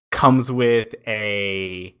 comes with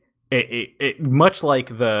a much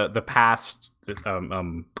like the past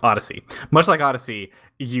Odyssey. Much like Odyssey,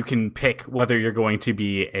 you can pick whether you're going to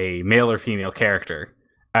be a male or female character,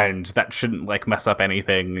 and that shouldn't like mess up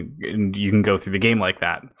anything, and you can go through the game like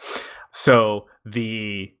that. So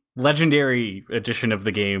the legendary edition of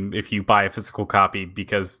the game, if you buy a physical copy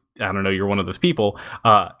because, I don't know, you're one of those people,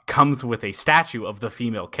 comes with a statue of the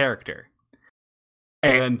female character.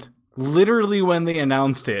 And literally when they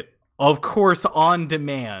announced it, of course, on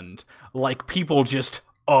demand, like, people just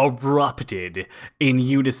erupted in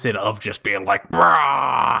unison of just being like,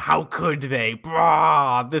 brah, how could they?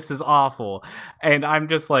 Brah, this is awful. And I'm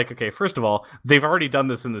just like, okay, first of all, they've already done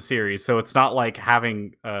this in the series, so it's not like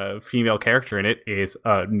having a female character in it is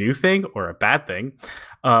a new thing or a bad thing.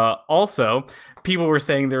 Also, people were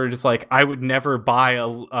saying they were just like, I would never buy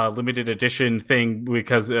a limited edition thing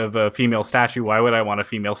because of a female statue. Why would I want a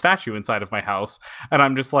female statue inside of my house? And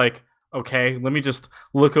I'm just like, okay, let me just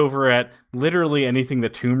look over at literally anything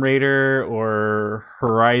that Tomb Raider or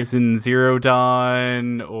Horizon Zero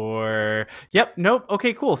Dawn or... Yep, nope,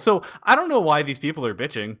 okay, cool. So I don't know why these people are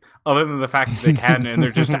bitching, other than the fact that they can, and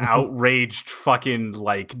they're just outraged fucking,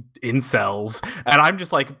 like, incels. And I'm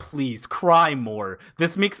just like, please, cry more.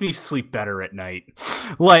 This makes me sleep better at night.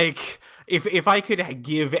 Like... If I could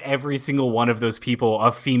give every single one of those people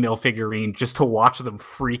a female figurine just to watch them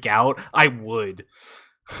freak out, I would.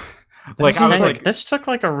 Like, I was like, this took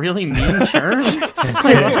like a really mean turn.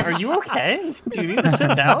 Like, are you okay? Do you need to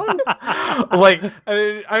sit down? Like,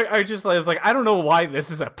 I was like, I don't know why this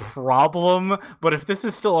is a problem, but if this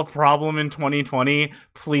is still a problem in 2020,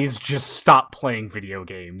 please just stop playing video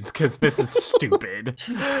games, because this is stupid.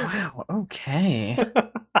 Wow, okay.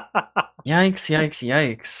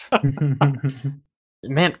 Yikes.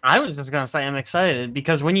 Man, I was just gonna say I'm excited,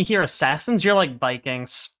 because when you hear assassins, you're like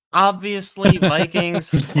Vikings. Obviously, Vikings,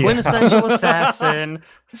 quintessential assassin,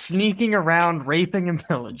 sneaking around, raping and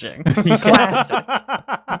pillaging. Classic.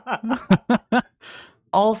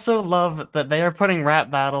 Also love that they are putting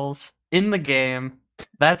rap battles in the game.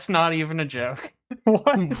 That's not even a joke.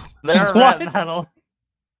 What? There are rap battles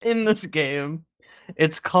in this game.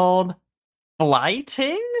 It's called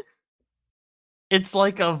Flyting? It's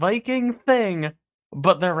like a Viking thing,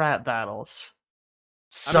 but they're rap battles.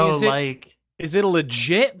 So, Is it a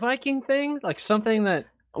legit Viking thing? Like something that...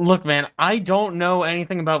 Look, man, I don't know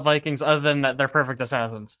anything about Vikings other than that they're perfect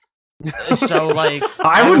assassins. So, like,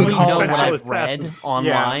 I wouldn't only call know them what I've assassins. read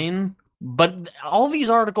online, but all these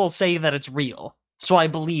articles say that it's real, so I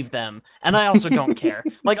believe them, and I also don't care.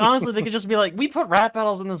 Like, honestly, they could just be like, we put rap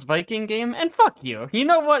battles in this Viking game, and fuck you. You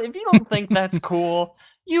know what? If you don't think that's cool,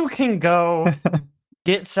 you can go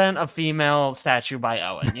get sent a female statue by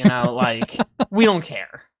Owen, you know? Like, we don't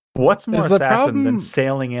care. What's more Is the assassin problem- than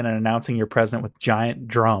sailing in and announcing you're president with giant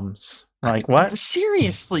drums? Like, what?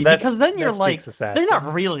 Seriously, That's- because then you're that like, speaks they're assassin.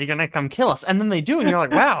 not really gonna come kill us, and then they do, and you're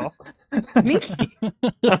like, wow, sneaky.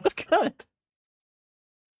 That's good.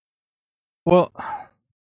 Well,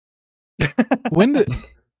 when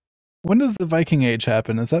does the Viking Age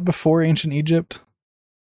happen? Is that before ancient Egypt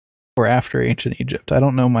or after ancient Egypt? I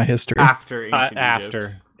don't know my history. After ancient After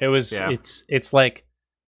Egypt. it was, Yeah. it's like,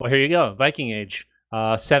 well, here you go, Viking Age,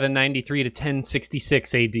 793 to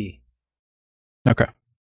 1066 AD. Okay.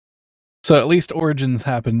 So at least Origins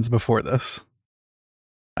happens before this.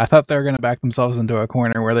 I thought they were going to back themselves into a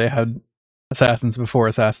corner where they had Assassins before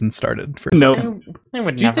Assassins started. For a No. second. They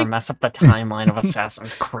would Do you never think- mess up the timeline of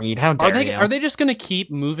Assassin's Creed. How dare you? Are they just going to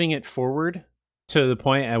keep moving it forward to the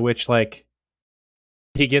point at which, like,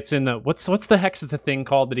 he gets in the what's the hex is the thing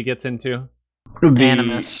called that he gets into?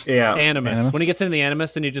 Animus. Yeah. Animus. When he gets into the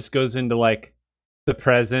Animus and he just goes into, like, the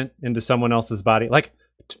present, into someone else's body, like,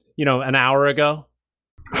 an hour ago.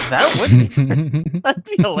 That would be. That'd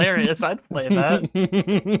be hilarious. I'd play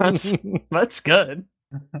that. That's good.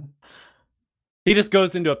 He just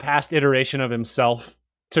goes into a past iteration of himself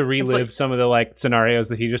to relive like- some of the, like, scenarios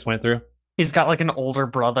that he just went through. He's got like an older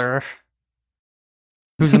brother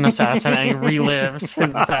who's an assassin, and he relives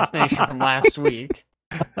his assassination from last week.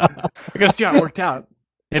 I gotta see how it worked out.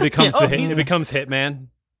 It becomes Yeah, it becomes Hitman.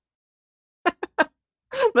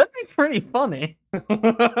 That'd be pretty funny.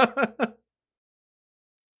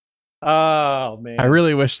 Oh man! I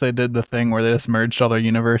really wish they did the thing where they just merged all their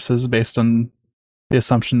universes based on the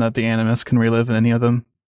assumption that the Animus can relive in any of them.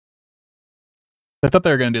 I thought they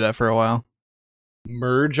were going to do that for a while.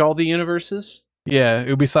 Merge all the universes. Yeah,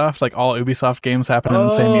 Ubisoft, like all Ubisoft games happen in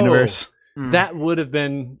the same Oh. universe. That would have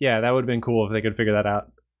been cool if they could figure that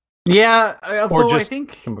out. Yeah, although just I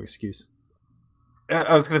think come up excuse.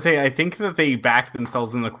 I was gonna say I think that they backed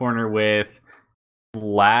themselves in the corner with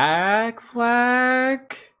Black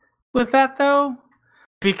Flag with that though,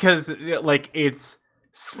 because like it's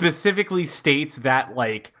specifically states that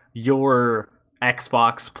like your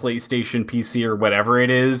Xbox, PlayStation, PC, or whatever it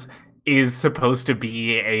is supposed to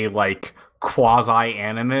be a like quasi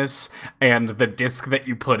Animus, and the disc that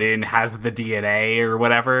you put in has the DNA or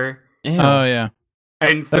whatever. Ew. Oh yeah,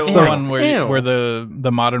 And so that's the Ew. one where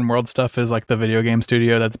the modern world stuff is like the video game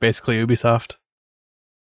studio that's basically Ubisoft.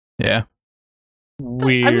 Yeah.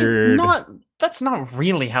 Weird. I mean, that's not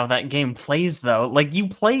really how that game plays, though. Like, you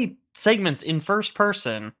play segments in first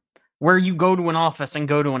person where you go to an office and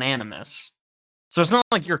go to an Animus. So it's not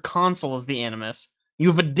like your console is the Animus. You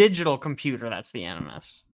have a digital computer that's the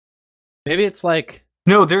Animus. Maybe it's like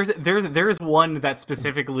No, there's one that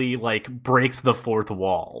specifically like breaks the fourth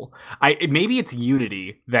wall. Maybe it's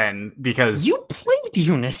Unity then, because You played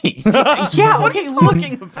Unity. Yeah, What okay, are you look,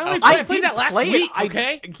 talking about? I played that last week,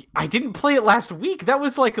 okay? I didn't play it last week. That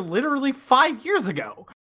was like literally 5 years ago.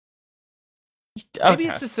 maybe Okay,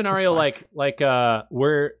 it's a scenario that's like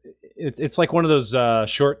where it's like one of those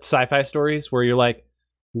short sci-fi stories where you're like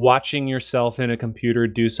watching yourself in a computer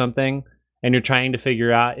do something, and you're trying to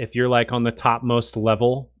figure out if you're like on the topmost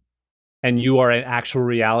level and you are in actual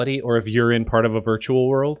reality, or if you're in part of a virtual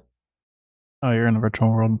world. Oh, you're in a virtual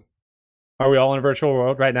world. Are we all in a virtual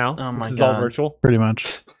world right now? Oh my This is all God. virtual. Pretty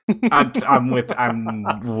much. I'm with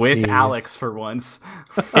Jeez. Alex for once.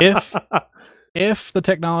 If the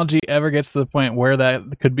technology ever gets to the point where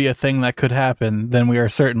that could be a thing that could happen, then we are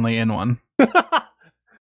certainly in one.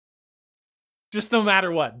 Just no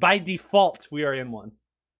matter what, by default, we are in one.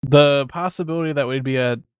 The possibility that would be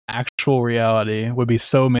an actual reality would be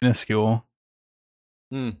so minuscule.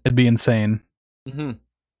 Mm. It'd be insane. Mm-hmm.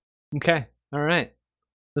 Okay. All right.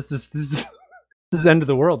 This is end of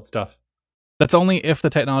the world stuff. That's only if the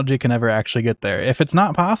technology can ever actually get there. If it's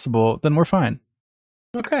not possible, then we're fine.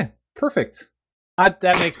 Okay. Perfect. That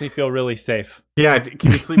makes me feel really safe. Yeah,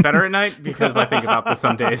 can you sleep better at night? Because I think about this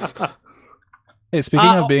some days. Hey, speaking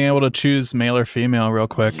of being able to choose male or female real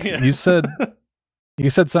quick, Yeah. you said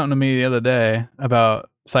something to me the other day about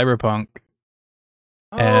Cyberpunk.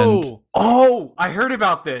 And- Oh, I heard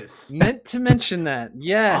about this. Meant to mention that.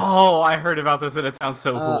 Yes. Oh, I heard about this and it sounds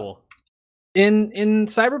so cool. In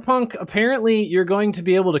Cyberpunk, apparently you're going to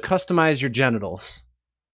be able to customize your genitals.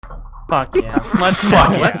 Fuck yeah.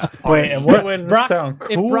 Let's wait, and what way does this sound cool?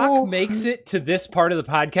 If Brock makes it to this part of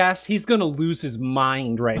the podcast, he's gonna lose his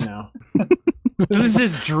mind right now. This is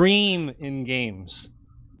his dream in games.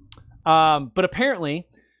 But apparently,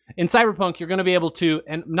 in Cyberpunk, you're gonna be able to,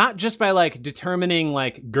 and not just by like determining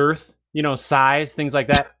like girth, size, things like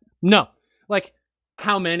that. No, like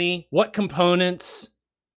how many, what components,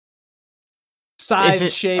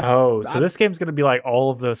 size, shape. Oh, so this game's gonna be like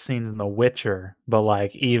all of those scenes in The Witcher, but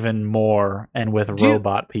like even more and with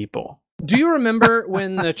robot people. Do you remember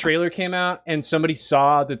when the trailer came out and somebody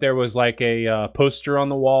saw that there was like a poster on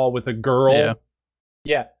the wall with a girl?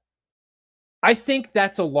 Yeah. I think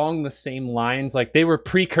that's along the same lines. Like they were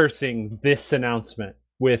precursing this announcement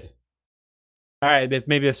with, all right,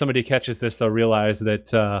 if somebody catches this, they'll realize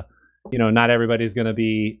that, not everybody's going to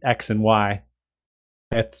be X and Y.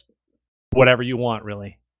 It's whatever you want,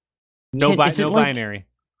 really. No binary.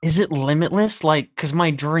 Is it limitless? Like, because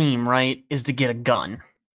my dream, right, is to get a gun.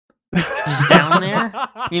 Just down there,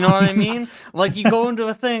 you know what I mean? Like you go into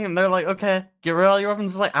a thing and they're like, okay, get rid of all your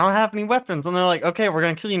weapons. It's like, I don't have any weapons, and they're like, okay, we're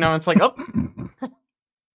gonna kill you now. And it's like, oh,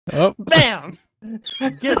 bam,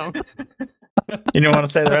 get him. You don't want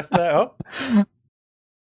to say the rest of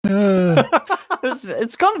that?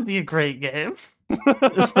 It's gonna be a great game.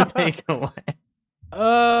 It's the takeaway.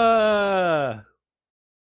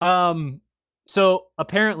 So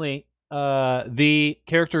apparently, the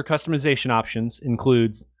character customization options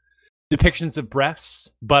includes depictions of breasts,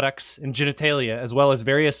 buttocks, and genitalia, as well as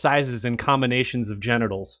various sizes and combinations of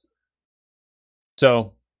genitals.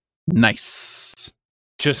 So nice,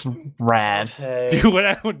 just rad. Do what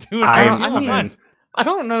I would do. I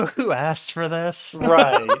don't know who asked for this,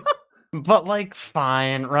 right? But like,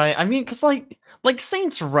 fine, right? I mean, because like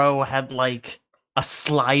Saints Row had like a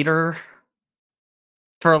slider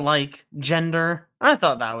for like gender. I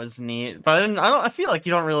thought that was neat, but I feel like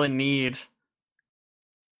you don't really need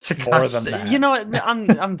to more than that. You know what?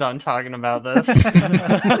 I'm done talking about this.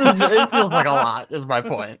 It feels like a lot. Is my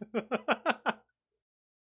point.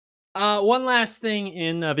 One last thing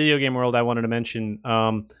in video game world I wanted to mention: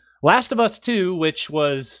 Last of Us 2, which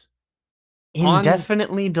was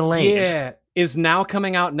indefinitely delayed, is now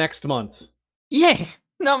coming out next month. Yeah,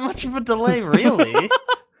 not much of a delay, really.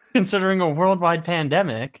 Considering a worldwide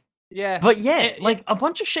pandemic. Yeah. But like a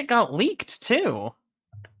bunch of shit got leaked too.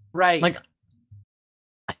 Right. Like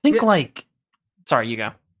I think sorry, you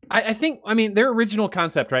go. I think their original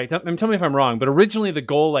concept, right? Tell me if I'm wrong, but originally the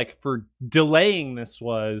goal for delaying this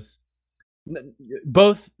was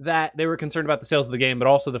both that they were concerned about the sales of the game, but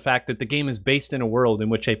also the fact that the game is based in a world in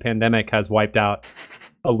which a pandemic has wiped out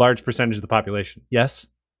a large percentage of the population. Yes?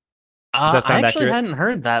 Does that sound I actually accurate? hadn't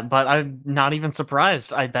heard that, but I'm not even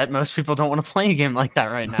surprised. I bet most people don't want to play a game like that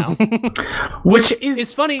right now. Which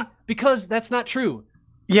is funny because that's not true.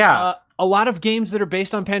 Yeah. A lot of games that are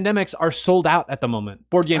based on pandemics are sold out at the moment.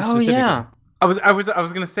 Board games specifically. Yeah. I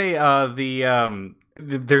was gonna say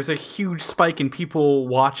there's a huge spike in people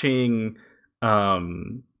watching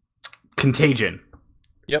Contagion.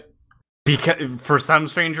 Yep. Because for some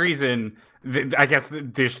strange reason, I guess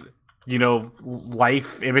there's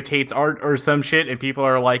life imitates art or some shit, and people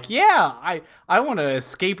are like, yeah, I want to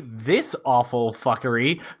escape this awful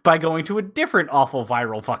fuckery by going to a different awful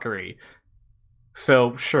viral fuckery.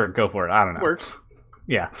 So sure, go for it. I don't know. Works.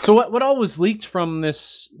 Yeah. So what all was leaked from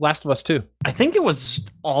this Last of Us 2? I think it was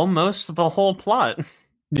almost the whole plot.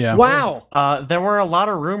 Yeah. Wow. There were a lot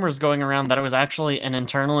of rumors going around that it was actually an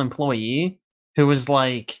internal employee who was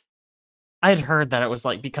like, I'd heard that it was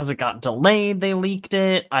like because it got delayed, they leaked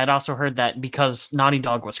it. I'd also heard that because Naughty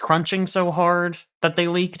Dog was crunching so hard that they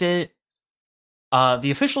leaked it.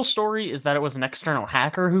 The official story is that it was an external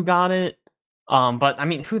hacker who got it. But I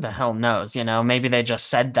mean, who the hell knows? Maybe they just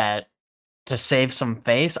said that to save some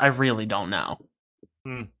face. I really don't know.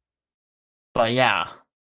 But yeah,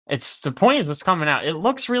 the point is it's coming out. It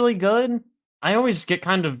looks really good. I always get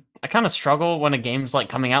kind of struggle when a game's like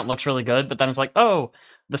coming out and looks really good, but then it's like, oh,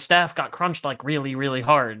 the staff got crunched like really, really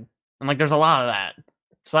hard. And like there's a lot of that.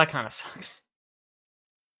 So that kind of sucks.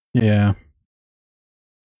 Yeah.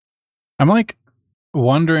 I'm like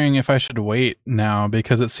wondering if I should wait now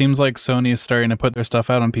because it seems like Sony is starting to put their stuff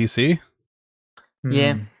out on PC.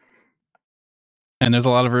 Yeah. And there's a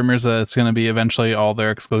lot of rumors that it's going to be eventually all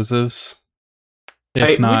their exclusives.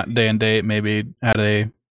 If not day and date, maybe at a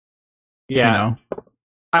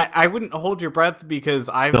I wouldn't hold your breath because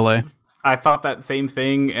delay. I thought that same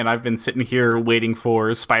thing, and I've been sitting here waiting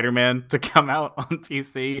for Spider-Man to come out on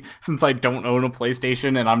PC since I don't own a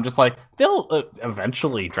PlayStation, and I'm just like, they'll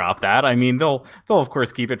eventually drop that. I mean, they'll of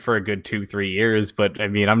course keep it for a good 2-3 years, but I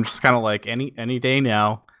mean, I'm just kind of like, any day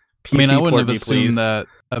now. I mean, I wouldn't have assumed that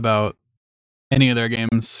about any of their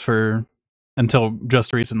games until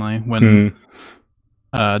just recently when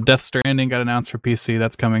Death Stranding got announced for PC.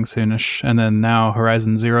 That's coming soonish, and then now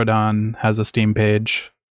Horizon Zero Dawn has a Steam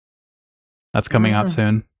page that's coming out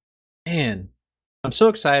soon. Man, I'm so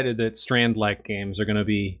excited that Strand-like games are going to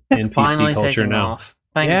be in PC culture now.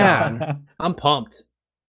 Thank God. I'm pumped.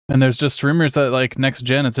 And there's just rumors that like next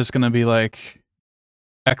gen, it's just going to be like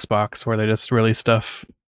Xbox, where they just release stuff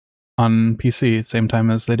on PC same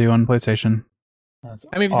time as they do on PlayStation.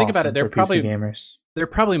 I mean, if you think about it, they're probably gamers. They're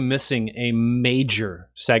probably missing a major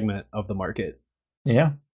segment of the market.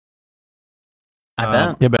 Yeah. I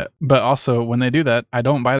bet. Yeah, but also when they do that, I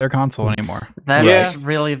don't buy their console anymore. That's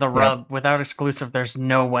really the rub. Yeah. Without exclusive, there's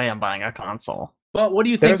no way I'm buying a console. But what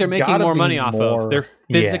do you think they're making more money off of? Their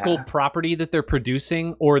physical property that they're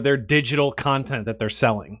producing, or their digital content that they're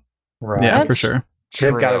selling? Right. Yeah, for sure.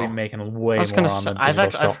 They've got to be making way more on the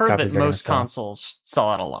I've heard that most consoles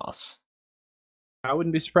sell at a loss. I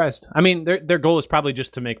wouldn't be surprised. I mean, their goal is probably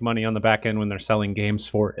just to make money on the back end when they're selling games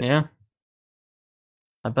for it. Yeah.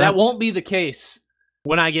 That won't be the case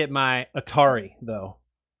when I get my Atari, though.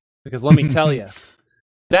 Because let me tell you,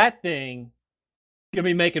 that thing going to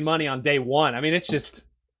be making money on day one. I mean, it's just...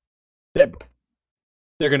 They're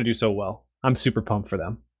going to do so well. I'm super pumped for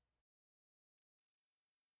them.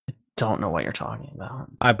 I don't know what you're talking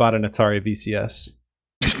about. I bought an Atari VCS.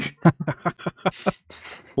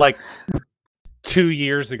 Like 2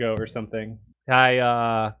 years ago or something.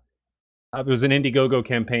 It was an Indiegogo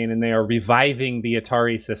campaign, and they are reviving the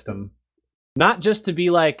Atari system. Not just to be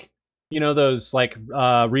like, you know, those like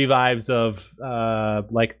revives of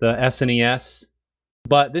like the SNES,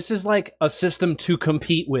 but this is like a system to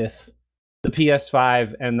compete with the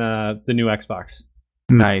PS5 and the new Xbox.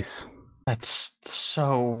 Nice. That's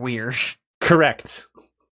so weird. Correct.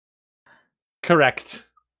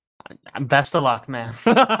 Best of luck, man.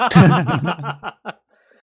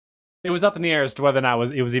 It was up in the air as to whether or not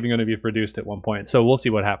it was even going to be produced at one point, so we'll see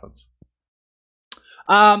what happens.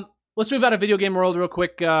 Let's move out of video game world real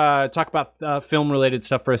quick. Talk about film-related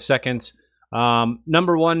stuff for a second.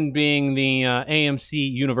 Number one being the AMC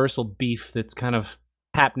Universal beef that's kind of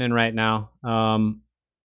happening right now.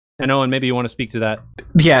 And Owen, maybe you want to speak to that.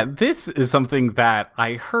 Yeah, this is something that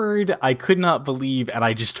I heard, I could not believe, and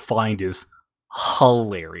I just find is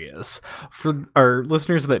hilarious. For our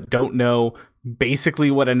listeners that don't know,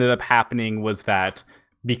 basically what ended up happening was that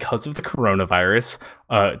because of the coronavirus,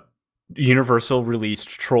 Universal released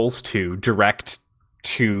Trolls 2 direct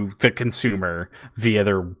to the consumer via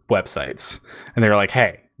their websites. And they're like,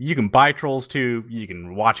 hey, you can buy Trolls 2, you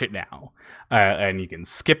can watch it now, and you can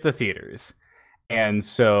skip the theaters. And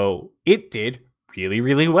so it did really,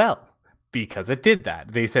 really well because it did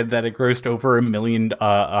that. They said that it grossed over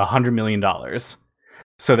 $100 million.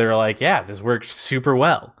 So they were like, yeah, this worked super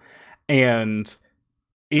well. And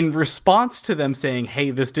in response to them saying,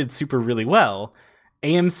 hey, this did super really well,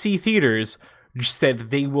 AMC theaters said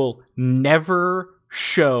they will never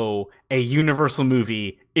show a Universal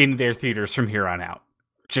movie in their theaters from here on out.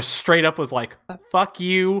 Just straight up was like, fuck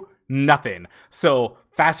you, nothing. So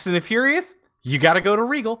Fast and the Furious, you got to go to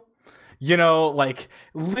Regal. You know, like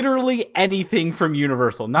literally anything from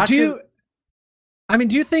Universal. Do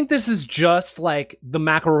you think this is just like the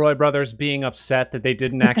McElroy brothers being upset that they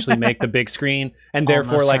didn't actually make the big screen and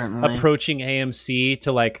therefore like approaching AMC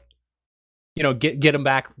to like, you know, get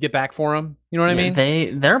back for them? You know what I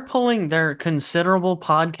mean? They're pulling their considerable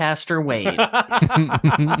podcaster weight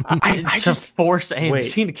to force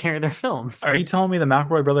AMC to carry their films. Are you telling me the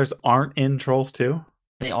McElroy brothers aren't in Trolls 2?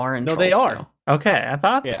 They are in Trolls 2. They are. Okay, I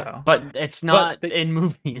thought so. But it's not in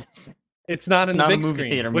movies. It's not in the big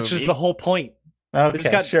screen, which is the whole point.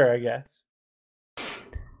 Okay, sure, I guess.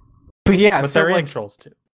 But yeah, they're in Trolls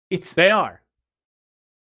 2. They are.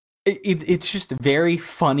 It's just very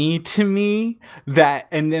funny to me that,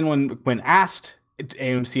 and then when asked,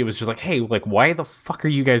 AMC was just like, hey, like, why the fuck are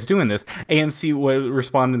you guys doing this? AMC would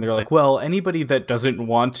respond and they're like, well, anybody that doesn't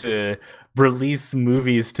want to release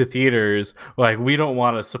movies to theaters, like, we don't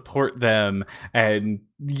want to support them, and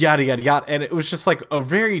yada yada yada. And it was just like a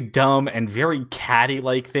very dumb and very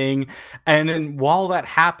catty-like thing. And then while that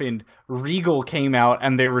happened, Regal came out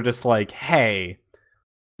and they were just like, hey,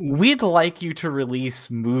 we'd like you to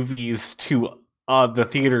release movies to the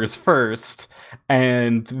theaters first,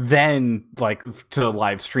 and then like to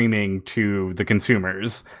live streaming to the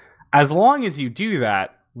consumers. As long as you do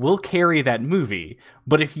that, we'll carry that movie.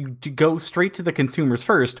 But if you go straight to the consumers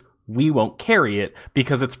first, we won't carry it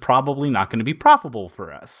because it's probably not going to be profitable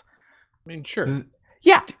for us. I mean, sure.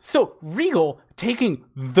 Yeah, so Regal taking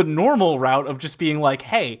the normal route of just being like,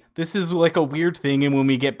 hey, this is like a weird thing, and when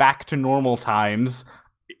we get back to normal times,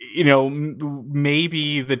 you know,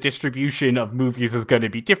 maybe the distribution of movies is going to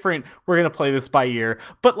be different. We're going to play this by ear.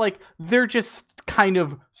 But, like, they're just kind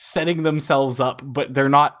of setting themselves up, but they're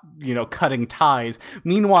not, you know, cutting ties.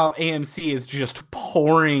 Meanwhile, AMC is just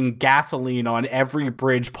pouring gasoline on every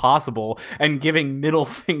bridge possible and giving middle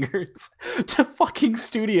fingers to fucking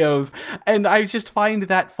studios. And I just find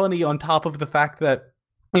that funny on top of the fact that,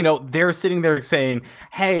 you know, they're sitting there saying,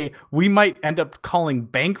 hey, we might end up calling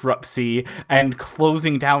bankruptcy and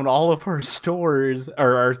closing down all of our stores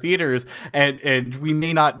or our theaters, and we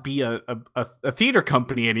may not be a theater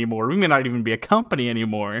company anymore. We may not even be a company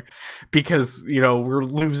anymore because, you know, we're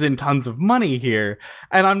losing tons of money here.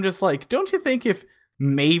 And I'm just like, don't you think if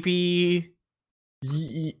maybe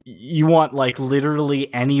you want, like,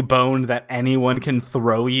 literally any bone that anyone can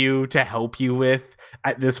throw you to help you with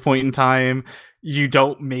at this point in time, you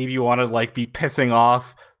don't maybe want to, like, be pissing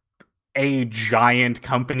off a giant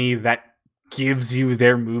company that gives you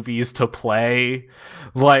their movies to play?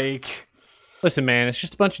 Like, listen, man, it's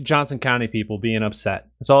just a bunch of Johnson County people being upset.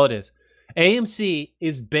 That's all it is. AMC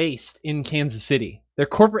is based in Kansas City. Their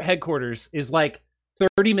corporate headquarters is like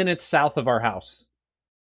 30 minutes south of our house.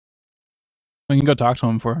 We can go talk to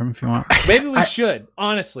him for him if you want. Maybe we should.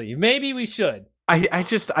 Honestly, maybe we should. I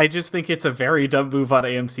just think it's a very dumb move on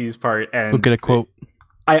AMC's part, and we'll get a quote.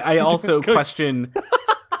 I also question.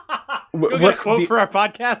 We'll get a quote for our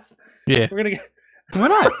podcast. Yeah, we're gonna get. Why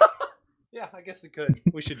not? Yeah, I guess we could.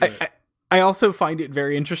 We should do it. I also find it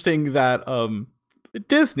very interesting that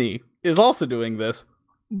Disney is also doing this,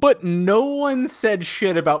 but no one said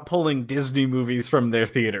shit about pulling Disney movies from their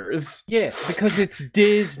theaters. Yeah, because it's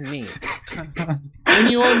Disney. When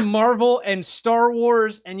you own Marvel and Star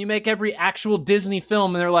Wars and you make every actual Disney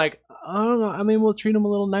film, and they're like, I don't know, I mean, we'll treat them a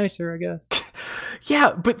little nicer, I guess.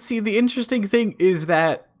 Yeah, but see, the interesting thing is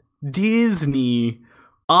that Disney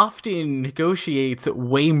often negotiates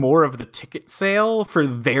way more of the ticket sale for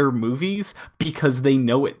their movies because they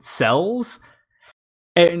know it sells.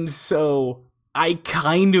 And so I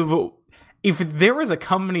kind of, if there was a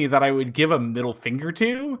company that I would give a middle finger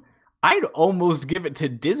to, I'd almost give it to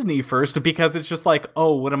Disney first, because it's just like,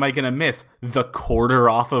 oh, what am I going to miss? The quarter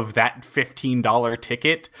off of that $15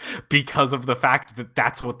 ticket because of the fact that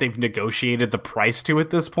that's what they've negotiated the price to at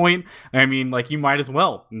this point. I mean, like, you might as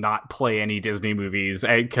well not play any Disney movies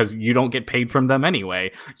because you don't get paid from them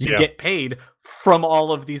anyway. You get paid from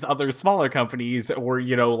all of these other smaller companies, or,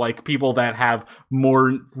 you know, like, people that have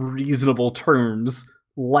more reasonable terms,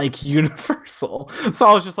 like Universal. So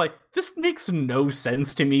I was just like, this makes no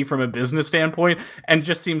sense to me from a business standpoint, and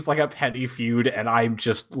just seems like a petty feud, and I'm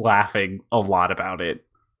just laughing a lot about it.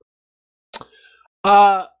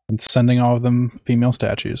 And sending all of them female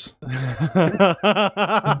statues. That's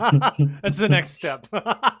the next step.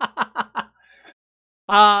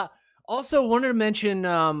 Also wanted to mention,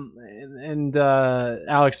 and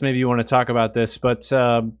Alex, maybe you want to talk about this, but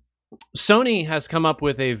Sony has come up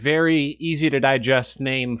with a very easy to digest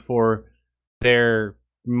name for their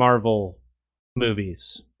Marvel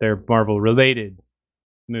movies, their Marvel related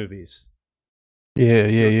movies.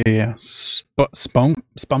 Yeah. Spunk.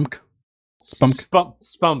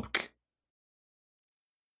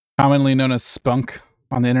 Commonly known as Spunk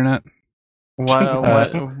on the internet.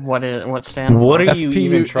 What stand for? What are you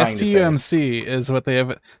even trying to say? SPUMC is what they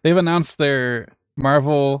have. They've announced their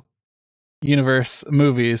Marvel Universe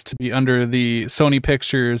movies to be under the Sony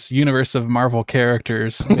Pictures Universe of Marvel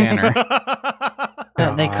Characters banner.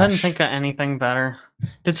 Yeah, they couldn't think of anything better.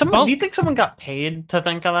 Do you think someone got paid to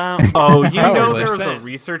think of that? Oh, you know, there was a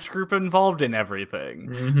research group involved in everything.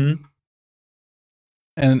 Mm-hmm.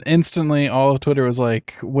 And instantly all of Twitter was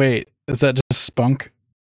like, wait, is that just Spunk?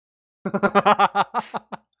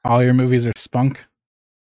 All your movies are Spunk?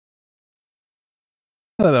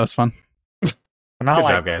 I thought that was fun. Not Good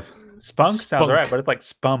like job, guys. Spunk sounds right, but it's like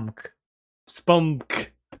Spunk.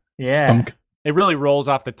 Spunk. Yeah. Spunk. It really rolls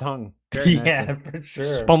off the tongue. Very Yeah, nicely. for sure.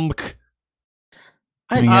 Spunk.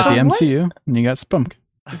 You got the MCU, and you got Spunk.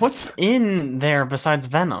 What's in there besides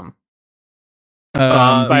Venom?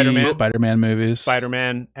 Spider-Man. Spider-Man movies.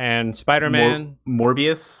 Spider-Man and Spider-Man.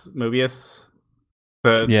 Mobius.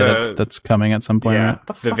 That's coming at some point. Yeah,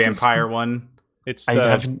 Right? the vampire one. It's I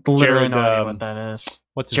have literally Jared, no idea what that is.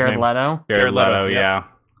 what's his Jared name? Leto? Jared Leto, yeah. yeah.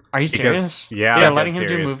 Are you Because- serious? yeah, They're I'm letting dead him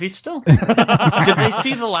do serious. movies still? Did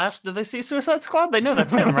they see Suicide Squad? They know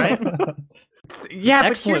that's him, right? Yeah,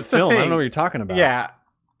 but Excellent here's the film. thing. I don't know what you're talking about. Yeah.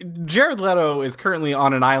 Jared Leto is currently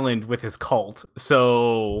on an island with his cult,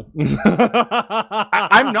 so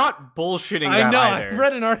I'm not bullshitting that I know. either. I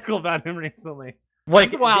read an article about him recently.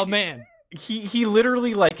 Like, wild man. He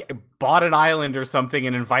literally like bought an island or something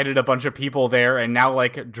and invited a bunch of people there, and now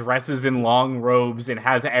like dresses in long robes and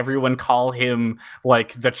has everyone call him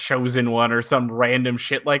like the chosen one or some random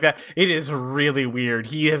shit like that. It is really weird.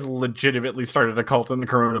 He has legitimately started a cult in the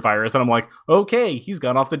coronavirus, and I'm like, okay, he's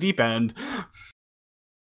gone off the deep end.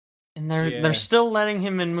 And they're still letting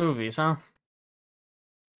him in movies, huh?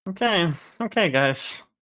 Okay, guys.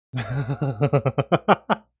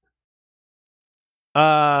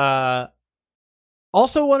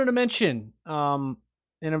 Also wanted to mention,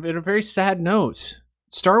 in a very sad note,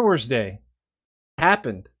 Star Wars Day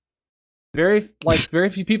happened. Very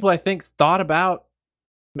few people, I think, thought about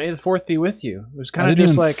May the 4th be with you. It was kind of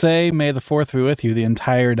just like say May the 4th be with you the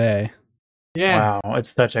entire day. Yeah. Wow,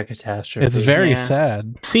 it's such a catastrophe. It's very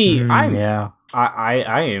sad. See, I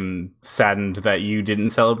am saddened that you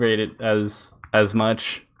didn't celebrate it as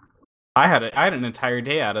much. I had an entire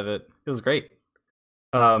day out of it. It was great.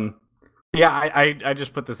 Yeah, I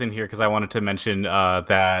just put this in here because I wanted to mention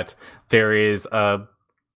that there is a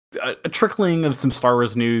trickling of some Star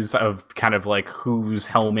Wars news of kind of like who's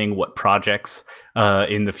helming what projects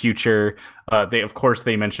in the future.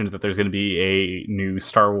 They mentioned that there's going to be a new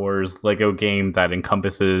Star Wars Lego game that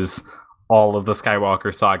encompasses all of the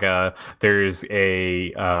Skywalker saga. There's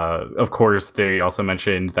of course, they also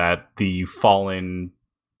mentioned that the Fallen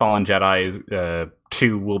Jedi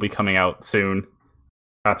 2 will be coming out soon.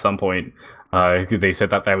 At some point, they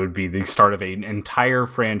said that would be the start of an entire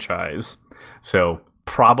franchise. So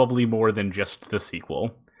probably more than just the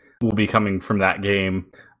sequel will be coming from that game.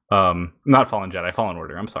 Not Fallen Jedi, Fallen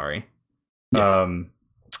Order. I'm sorry. Yeah.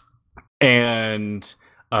 And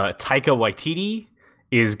Taika Waititi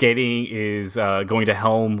is going to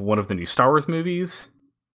helm one of the new Star Wars movies,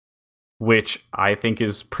 which I think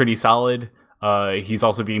is pretty solid. He's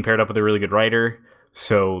also being paired up with a really good writer.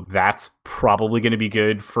 So that's probably going to be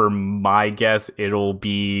good. For my guess, it'll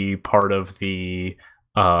be part of the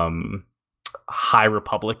High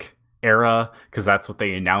Republic era, because that's what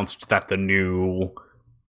they announced, that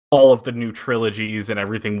all of the new trilogies and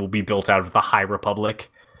everything will be built out of the High Republic,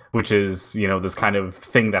 which is, this kind of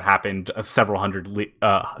thing that happened several hundred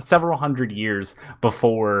years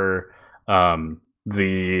before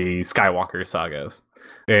the Skywalker sagas.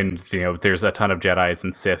 And, there's a ton of Jedis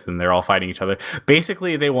and Sith, and they're all fighting each other.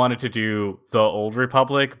 Basically, they wanted to do the Old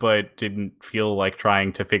Republic, but didn't feel like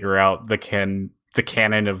trying to figure out the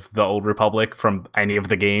canon of the Old Republic from any of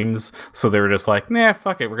the games. So they were just like, nah,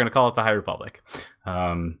 fuck it, we're going to call it the High Republic.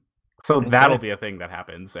 So that'll be a thing that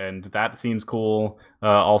happens, and that seems cool.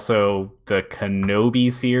 Also, the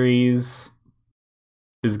Kenobi series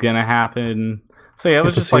is going to happen. So yeah, it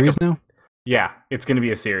was just like now? Yeah, it's going to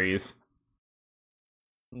be a series.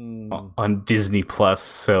 On Disney Plus,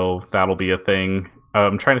 so that'll be a thing.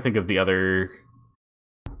 I'm trying to think of the other.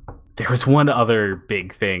 There was one other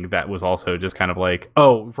big thing that was also just kind of like,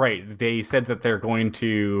 oh, right. They said that they're going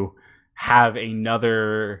to have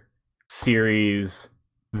another series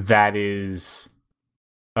that is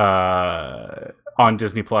on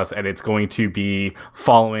Disney Plus, and it's going to be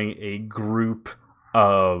following a group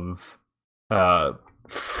of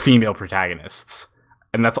female protagonists.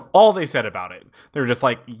 And that's all they said about it. They're just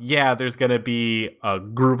like, yeah, there's going to be a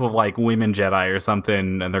group of like women Jedi or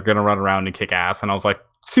something, and they're going to run around and kick ass. And I was like,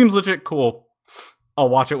 seems legit cool. I'll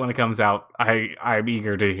watch it when it comes out. I'm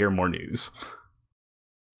eager to hear more news.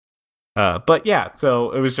 But yeah,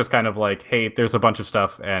 so it was just kind of like, hey, there's a bunch of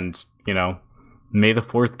stuff, and, May the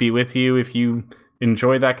 4th be with you if you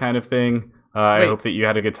enjoy that kind of thing. I hope that you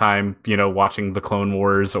had a good time, watching the Clone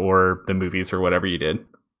Wars or the movies or whatever you did.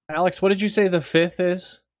 Alex, what did you say the 5th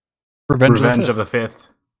is? Revenge of the Fifth.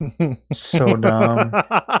 So dumb.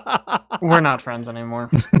 We're not friends anymore.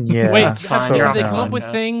 Yeah. Wait, did they come up with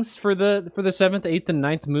things for the 7th, 8th, and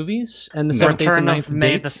 9th movies? And the 7th, 8th, and 9th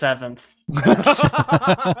May dates? the 7th.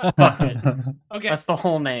 Okay. That's the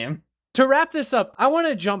whole name. To wrap this up, I want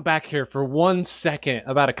to jump back here for 1 second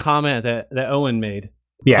about a comment that Owen made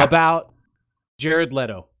about Jared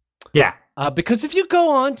Leto. Yeah. Because if you go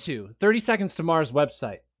on to 30 Seconds to Mars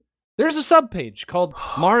website, there's a subpage called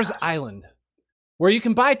Mars Island, where you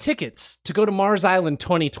can buy tickets to go to Mars Island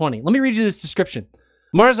 2020. Let me read you this description.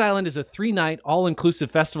 Mars Island is a 3-night, all-inclusive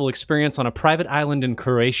festival experience on a private island in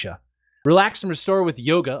Croatia. Relax and restore with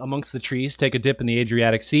yoga amongst the trees, take a dip in the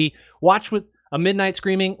Adriatic Sea, watch with a midnight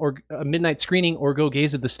screening or go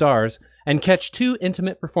gaze at the stars, and catch 2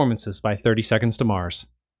 intimate performances by 30 Seconds to Mars.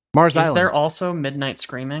 Mars Island. Is there also midnight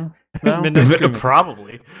screaming? Midnight screaming.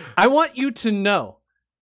 Probably. I want you to know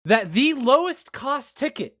that the lowest cost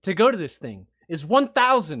ticket to go to this thing is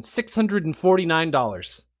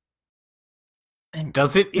 $1,649.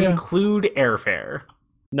 Does it include airfare?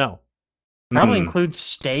 No. Probably includes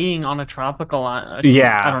staying on a tropical island.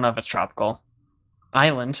 Yeah. I don't know if it's tropical.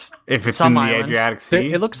 Island. If it's Some in the islands. Adriatic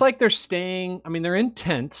Sea. It looks like they're staying. I mean, they're in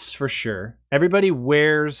tents for sure. Everybody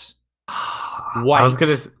wears white. I was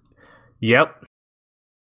gonna. Yep.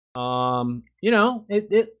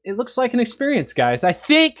 It looks like an experience, guys. I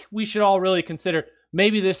think we should all really consider.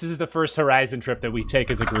 Maybe this is the first Horizon trip that we take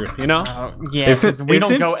as a group, you know? Yeah, we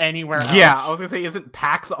don't go anywhere else. Yeah, I was going to say, isn't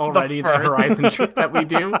PAX already the Horizon trip that we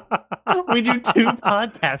do? We do 2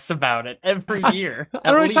 podcasts about it every year. What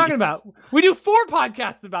are we talking about? We do 4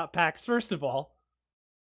 podcasts about PAX, first of all.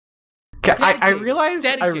 I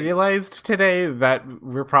realized today that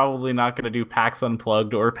we're probably not going to do PAX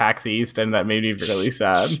Unplugged or PAX East, and that made me really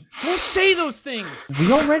sad. Don't say those things!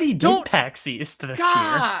 We already do PAX East this year.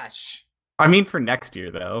 Gosh! I mean, for next year,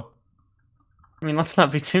 though. I mean, let's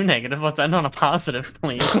not be too negative. Let's end on a positive,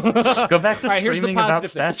 please. Go back to screaming about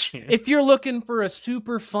statues. If you're looking for a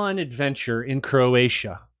super fun adventure in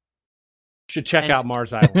Croatia, you should check out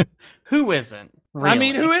Mars Island. Who isn't? Really? I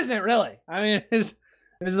mean, who isn't, really? I mean, it is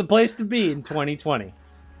the place to be in 2020.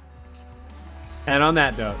 And on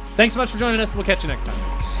that note, thanks so much for joining us. We'll catch you next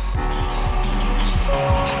time.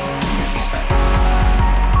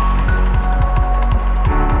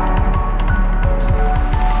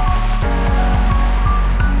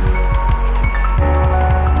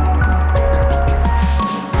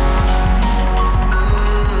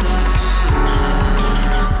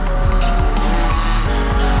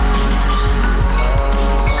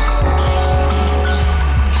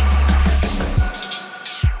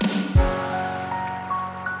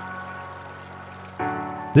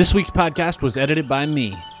 This week's podcast was edited by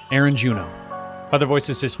me, Aaron Juno. Other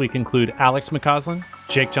voices this week include Alex McCausland,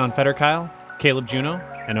 Jake John Fetterkyle, Caleb Juno,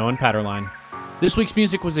 and Owen Patterline. This week's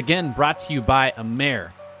music was again brought to you by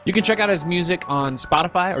Amer. You can check out his music on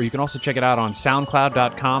Spotify, or you can also check it out on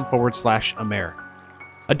soundcloud.com/Amer.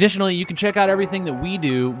 Additionally, you can check out everything that we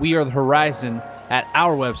do, We Are the Horizon, at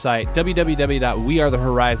our website,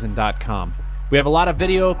 www.wearethehorizon.com. We have a lot of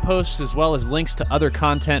video posts as well as links to other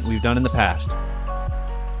content we've done in the past.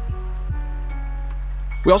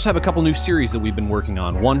 We also have a couple new series that we've been working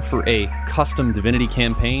on, one for a custom Divinity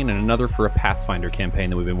campaign and another for a Pathfinder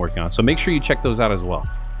campaign that we've been working on. So make sure you check those out as well.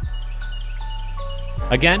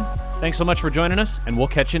 Again, thanks so much for joining us, and we'll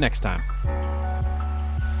catch you next time.